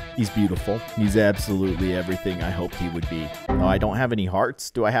 He's beautiful. He's absolutely everything I hoped he would be. Oh, I don't have any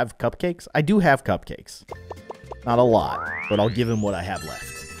hearts. Do I have cupcakes? I do have cupcakes. Not a lot, but I'll give him what I have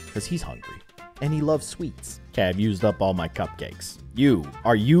left. Because he's hungry. And he loves sweets. Okay, I've used up all my cupcakes.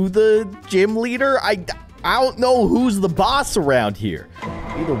 Are you the gym leader? I don't know who's the boss around here.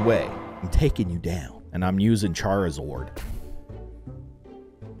 Either way, I'm taking you down. And I'm using Charizard.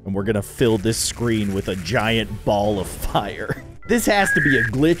 And we're gonna fill this screen with a giant ball of fire. This has to be a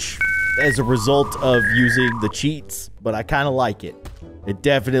glitch as a result of using the cheats, but I kind of like it. It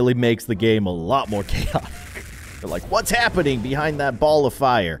definitely makes the game a lot more chaotic. They're like, what's happening behind that ball of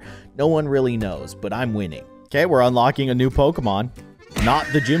fire? No one really knows, but I'm winning. Okay, we're unlocking a new Pokemon. Not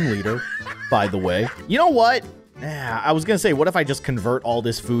the gym leader, by the way. You know what? I was gonna say, what if I just convert all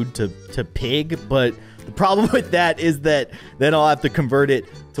this food to pig? But the problem with that is that then I'll have to convert it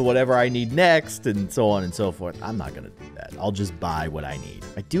to whatever I need next and so on and so forth. I'm not gonna do that. I'll just buy what I need.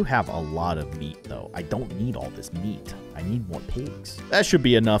 I do have a lot of meat though. I don't need all this meat. I need more pigs. That should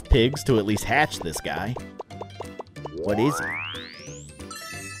be enough pigs to at least hatch this guy. What is he?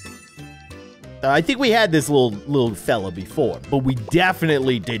 I think we had this little fella before, but we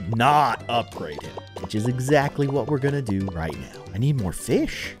definitely did not upgrade him, which is exactly what we're gonna do right now. I need more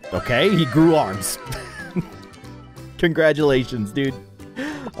fish. Okay, he grew arms. Congratulations, dude.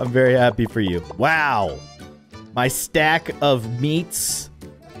 I'm very happy for you. Wow. My stack of meats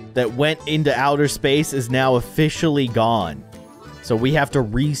that went into outer space is now officially gone. So we have to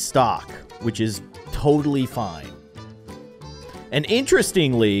restock, which is totally fine. And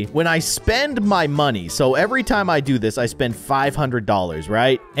interestingly, when I spend my money, so every time I do this, I spend $500,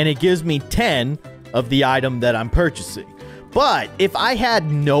 right? And it gives me 10 of the item that I'm purchasing. But if I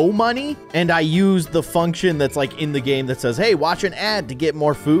had no money and I use the function that's like in the game that says, hey, watch an ad to get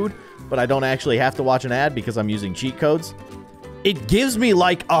more food, but I don't actually have to watch an ad because I'm using cheat codes, it gives me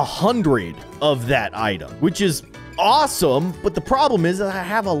like 100 of that item, which is awesome. But the problem is that I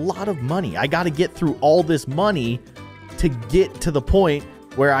have a lot of money. I got to get through all this money to get to the point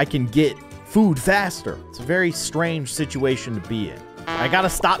where I can get food faster. It's a very strange situation to be in. I gotta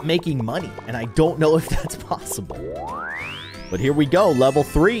stop making money, and I don't know if that's possible. But here we go, level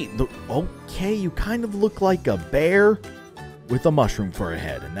 3. Okay, you kind of look like a bear with a mushroom for a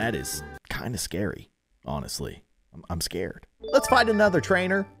head, and that is kind of scary, honestly. I'm scared. Let's find another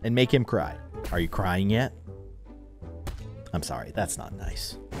trainer and make him cry. Are you crying yet? I'm sorry, that's not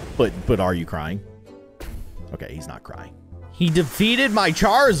nice. But are you crying? Okay, he's not crying. He defeated my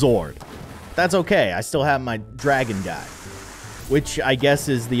Charizard. That's okay. I still have my dragon guy, which I guess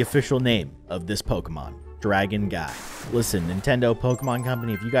is the official name of this Pokemon. Dragon guy. Listen, Nintendo, Pokemon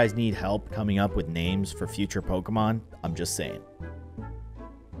Company, if you guys need help coming up with names for future Pokemon, I'm just saying.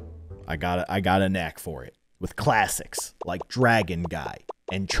 I got a knack for it. With classics like Dragon Guy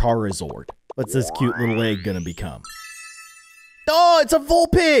and Charizard. What's this cute little egg gonna become? Oh, it's a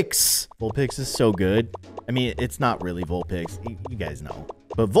Vulpix! Vulpix is so good. I mean, it's not really Vulpix. You guys know.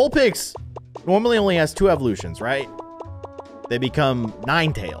 But Vulpix normally only has 2 evolutions, right? They become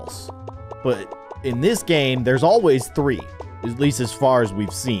Ninetales. But in this game, there's always 3. At least as far as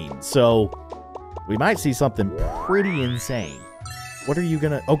we've seen. So, we might see something pretty insane. What are you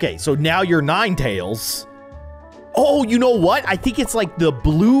gonna... Okay, so now you're Ninetales. Oh, you know what? I think it's like the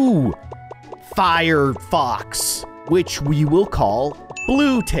blue Fire Fox. which we will call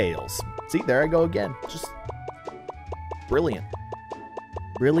Blue Tails. See, there I go again. Just brilliant.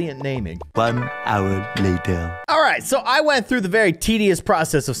 Brilliant naming. 1 hour later. All right, so I went through the very tedious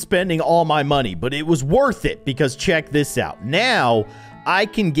process of spending all my money, but it was worth it because check this out. Now I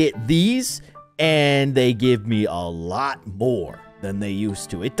can get these and they give me a lot more than they used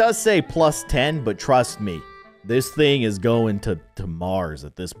to. It does say plus 10, but trust me, this thing is going to Mars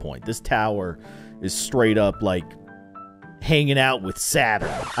at this point. This tower is straight up like hanging out with Saturn.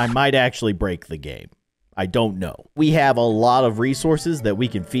 I might actually break the game. I don't know. We have a lot of resources that we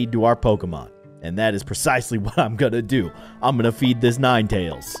can feed to our Pokemon, and that is precisely what I'm gonna do. I'm gonna feed this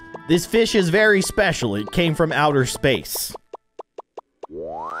Ninetales. This fish is very special. It came from outer space.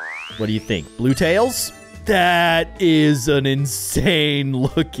 What do you think? Blue Tails? That is an insane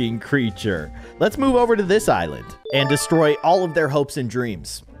looking creature. Let's move over to this island and destroy all of their hopes and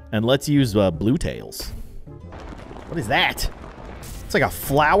dreams. And let's use Blue Tails. What is that? It's like a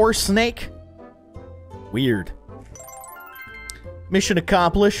flower snake? Weird. Mission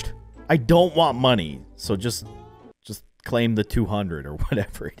accomplished. I don't want money, so just claim the 200 or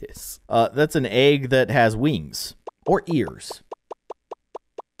whatever it is. That's an egg that has wings or ears.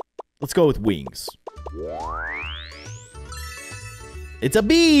 Let's go with wings. It's a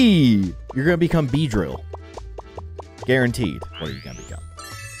bee! You're gonna become Beedrill. Guaranteed. What are you gonna become?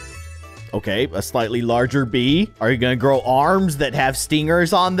 Okay, a slightly larger bee. Are you gonna grow arms that have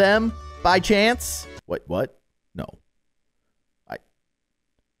stingers on them by chance? What? No.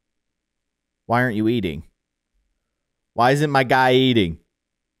 Why aren't you eating? Why isn't my guy eating?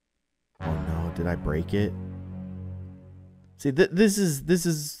 Oh no, did I break it? See, this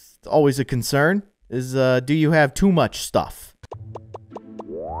is always a concern. Do you have too much stuff?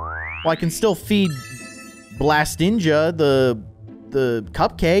 Well, I can still feed Blastinja the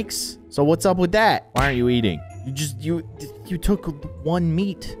cupcakes. So what's up with that? Why aren't you eating? You took one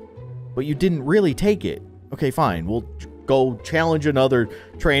meat, but you didn't really take it. Okay, fine. We'll go challenge another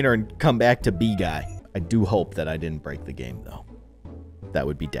trainer and come back to B guy. I do hope that I didn't break the game though. That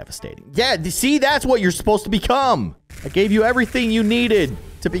would be devastating. Yeah, see, that's what you're supposed to become. I gave you everything you needed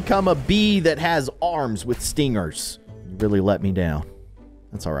to become a bee that has arms with stingers. You really let me down.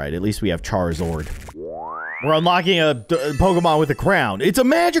 That's all right. At least we have Charizard. We're unlocking a Pokemon with a crown. It's a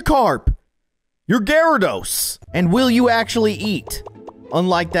Magikarp. You're Gyarados. And will you actually eat?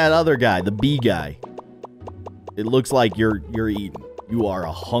 Unlike that other guy, the bee guy. It looks like you're eating. You are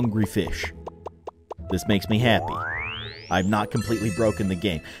a hungry fish. This makes me happy. I've not completely broken the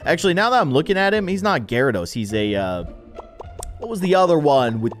game. Actually, now that I'm looking at him, he's not Gyarados. He's a, what was the other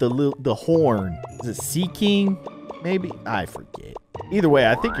one with the horn? Is it Seaking? Maybe? I forget. Either way,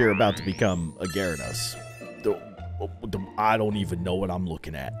 I think you're about to become a Gyarados. I don't even know what I'm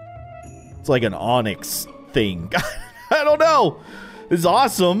looking at. It's like an Onyx thing. I don't know. It's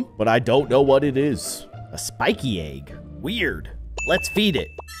awesome, but I don't know what it is. A spiky egg. Weird. Let's feed it.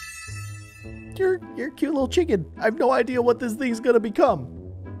 You're a cute little chicken. I have no idea what this thing's gonna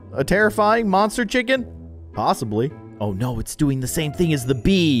become. A terrifying monster chicken? Possibly. Oh no, it's doing the same thing as the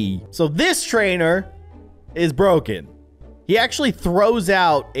bee. So this trainer is broken. He actually throws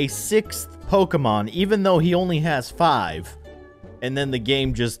out a 6th Pokemon, even though he only has 5. And then the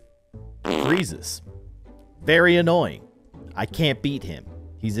game just freezes. Very annoying. I can't beat him.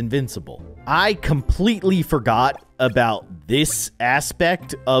 He's invincible. I completely forgot about this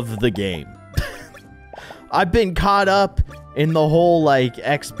aspect of the game. I've been caught up in the whole, like,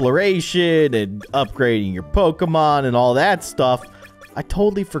 exploration and upgrading your Pokemon and all that stuff. I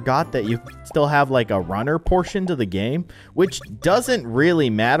totally forgot that you still have, like, a runner portion to the game, which doesn't really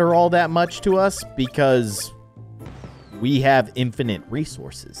matter all that much to us because we have infinite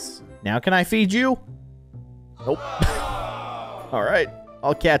resources. Now can I feed you? Nope. All right,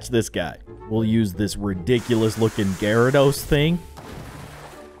 I'll catch this guy. We'll use this ridiculous-looking Gyarados thing.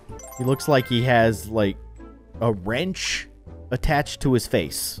 He looks like he has, like, a wrench attached to his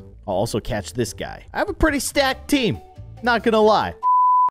face. I'll also catch this guy. I have a pretty stacked team, not gonna lie.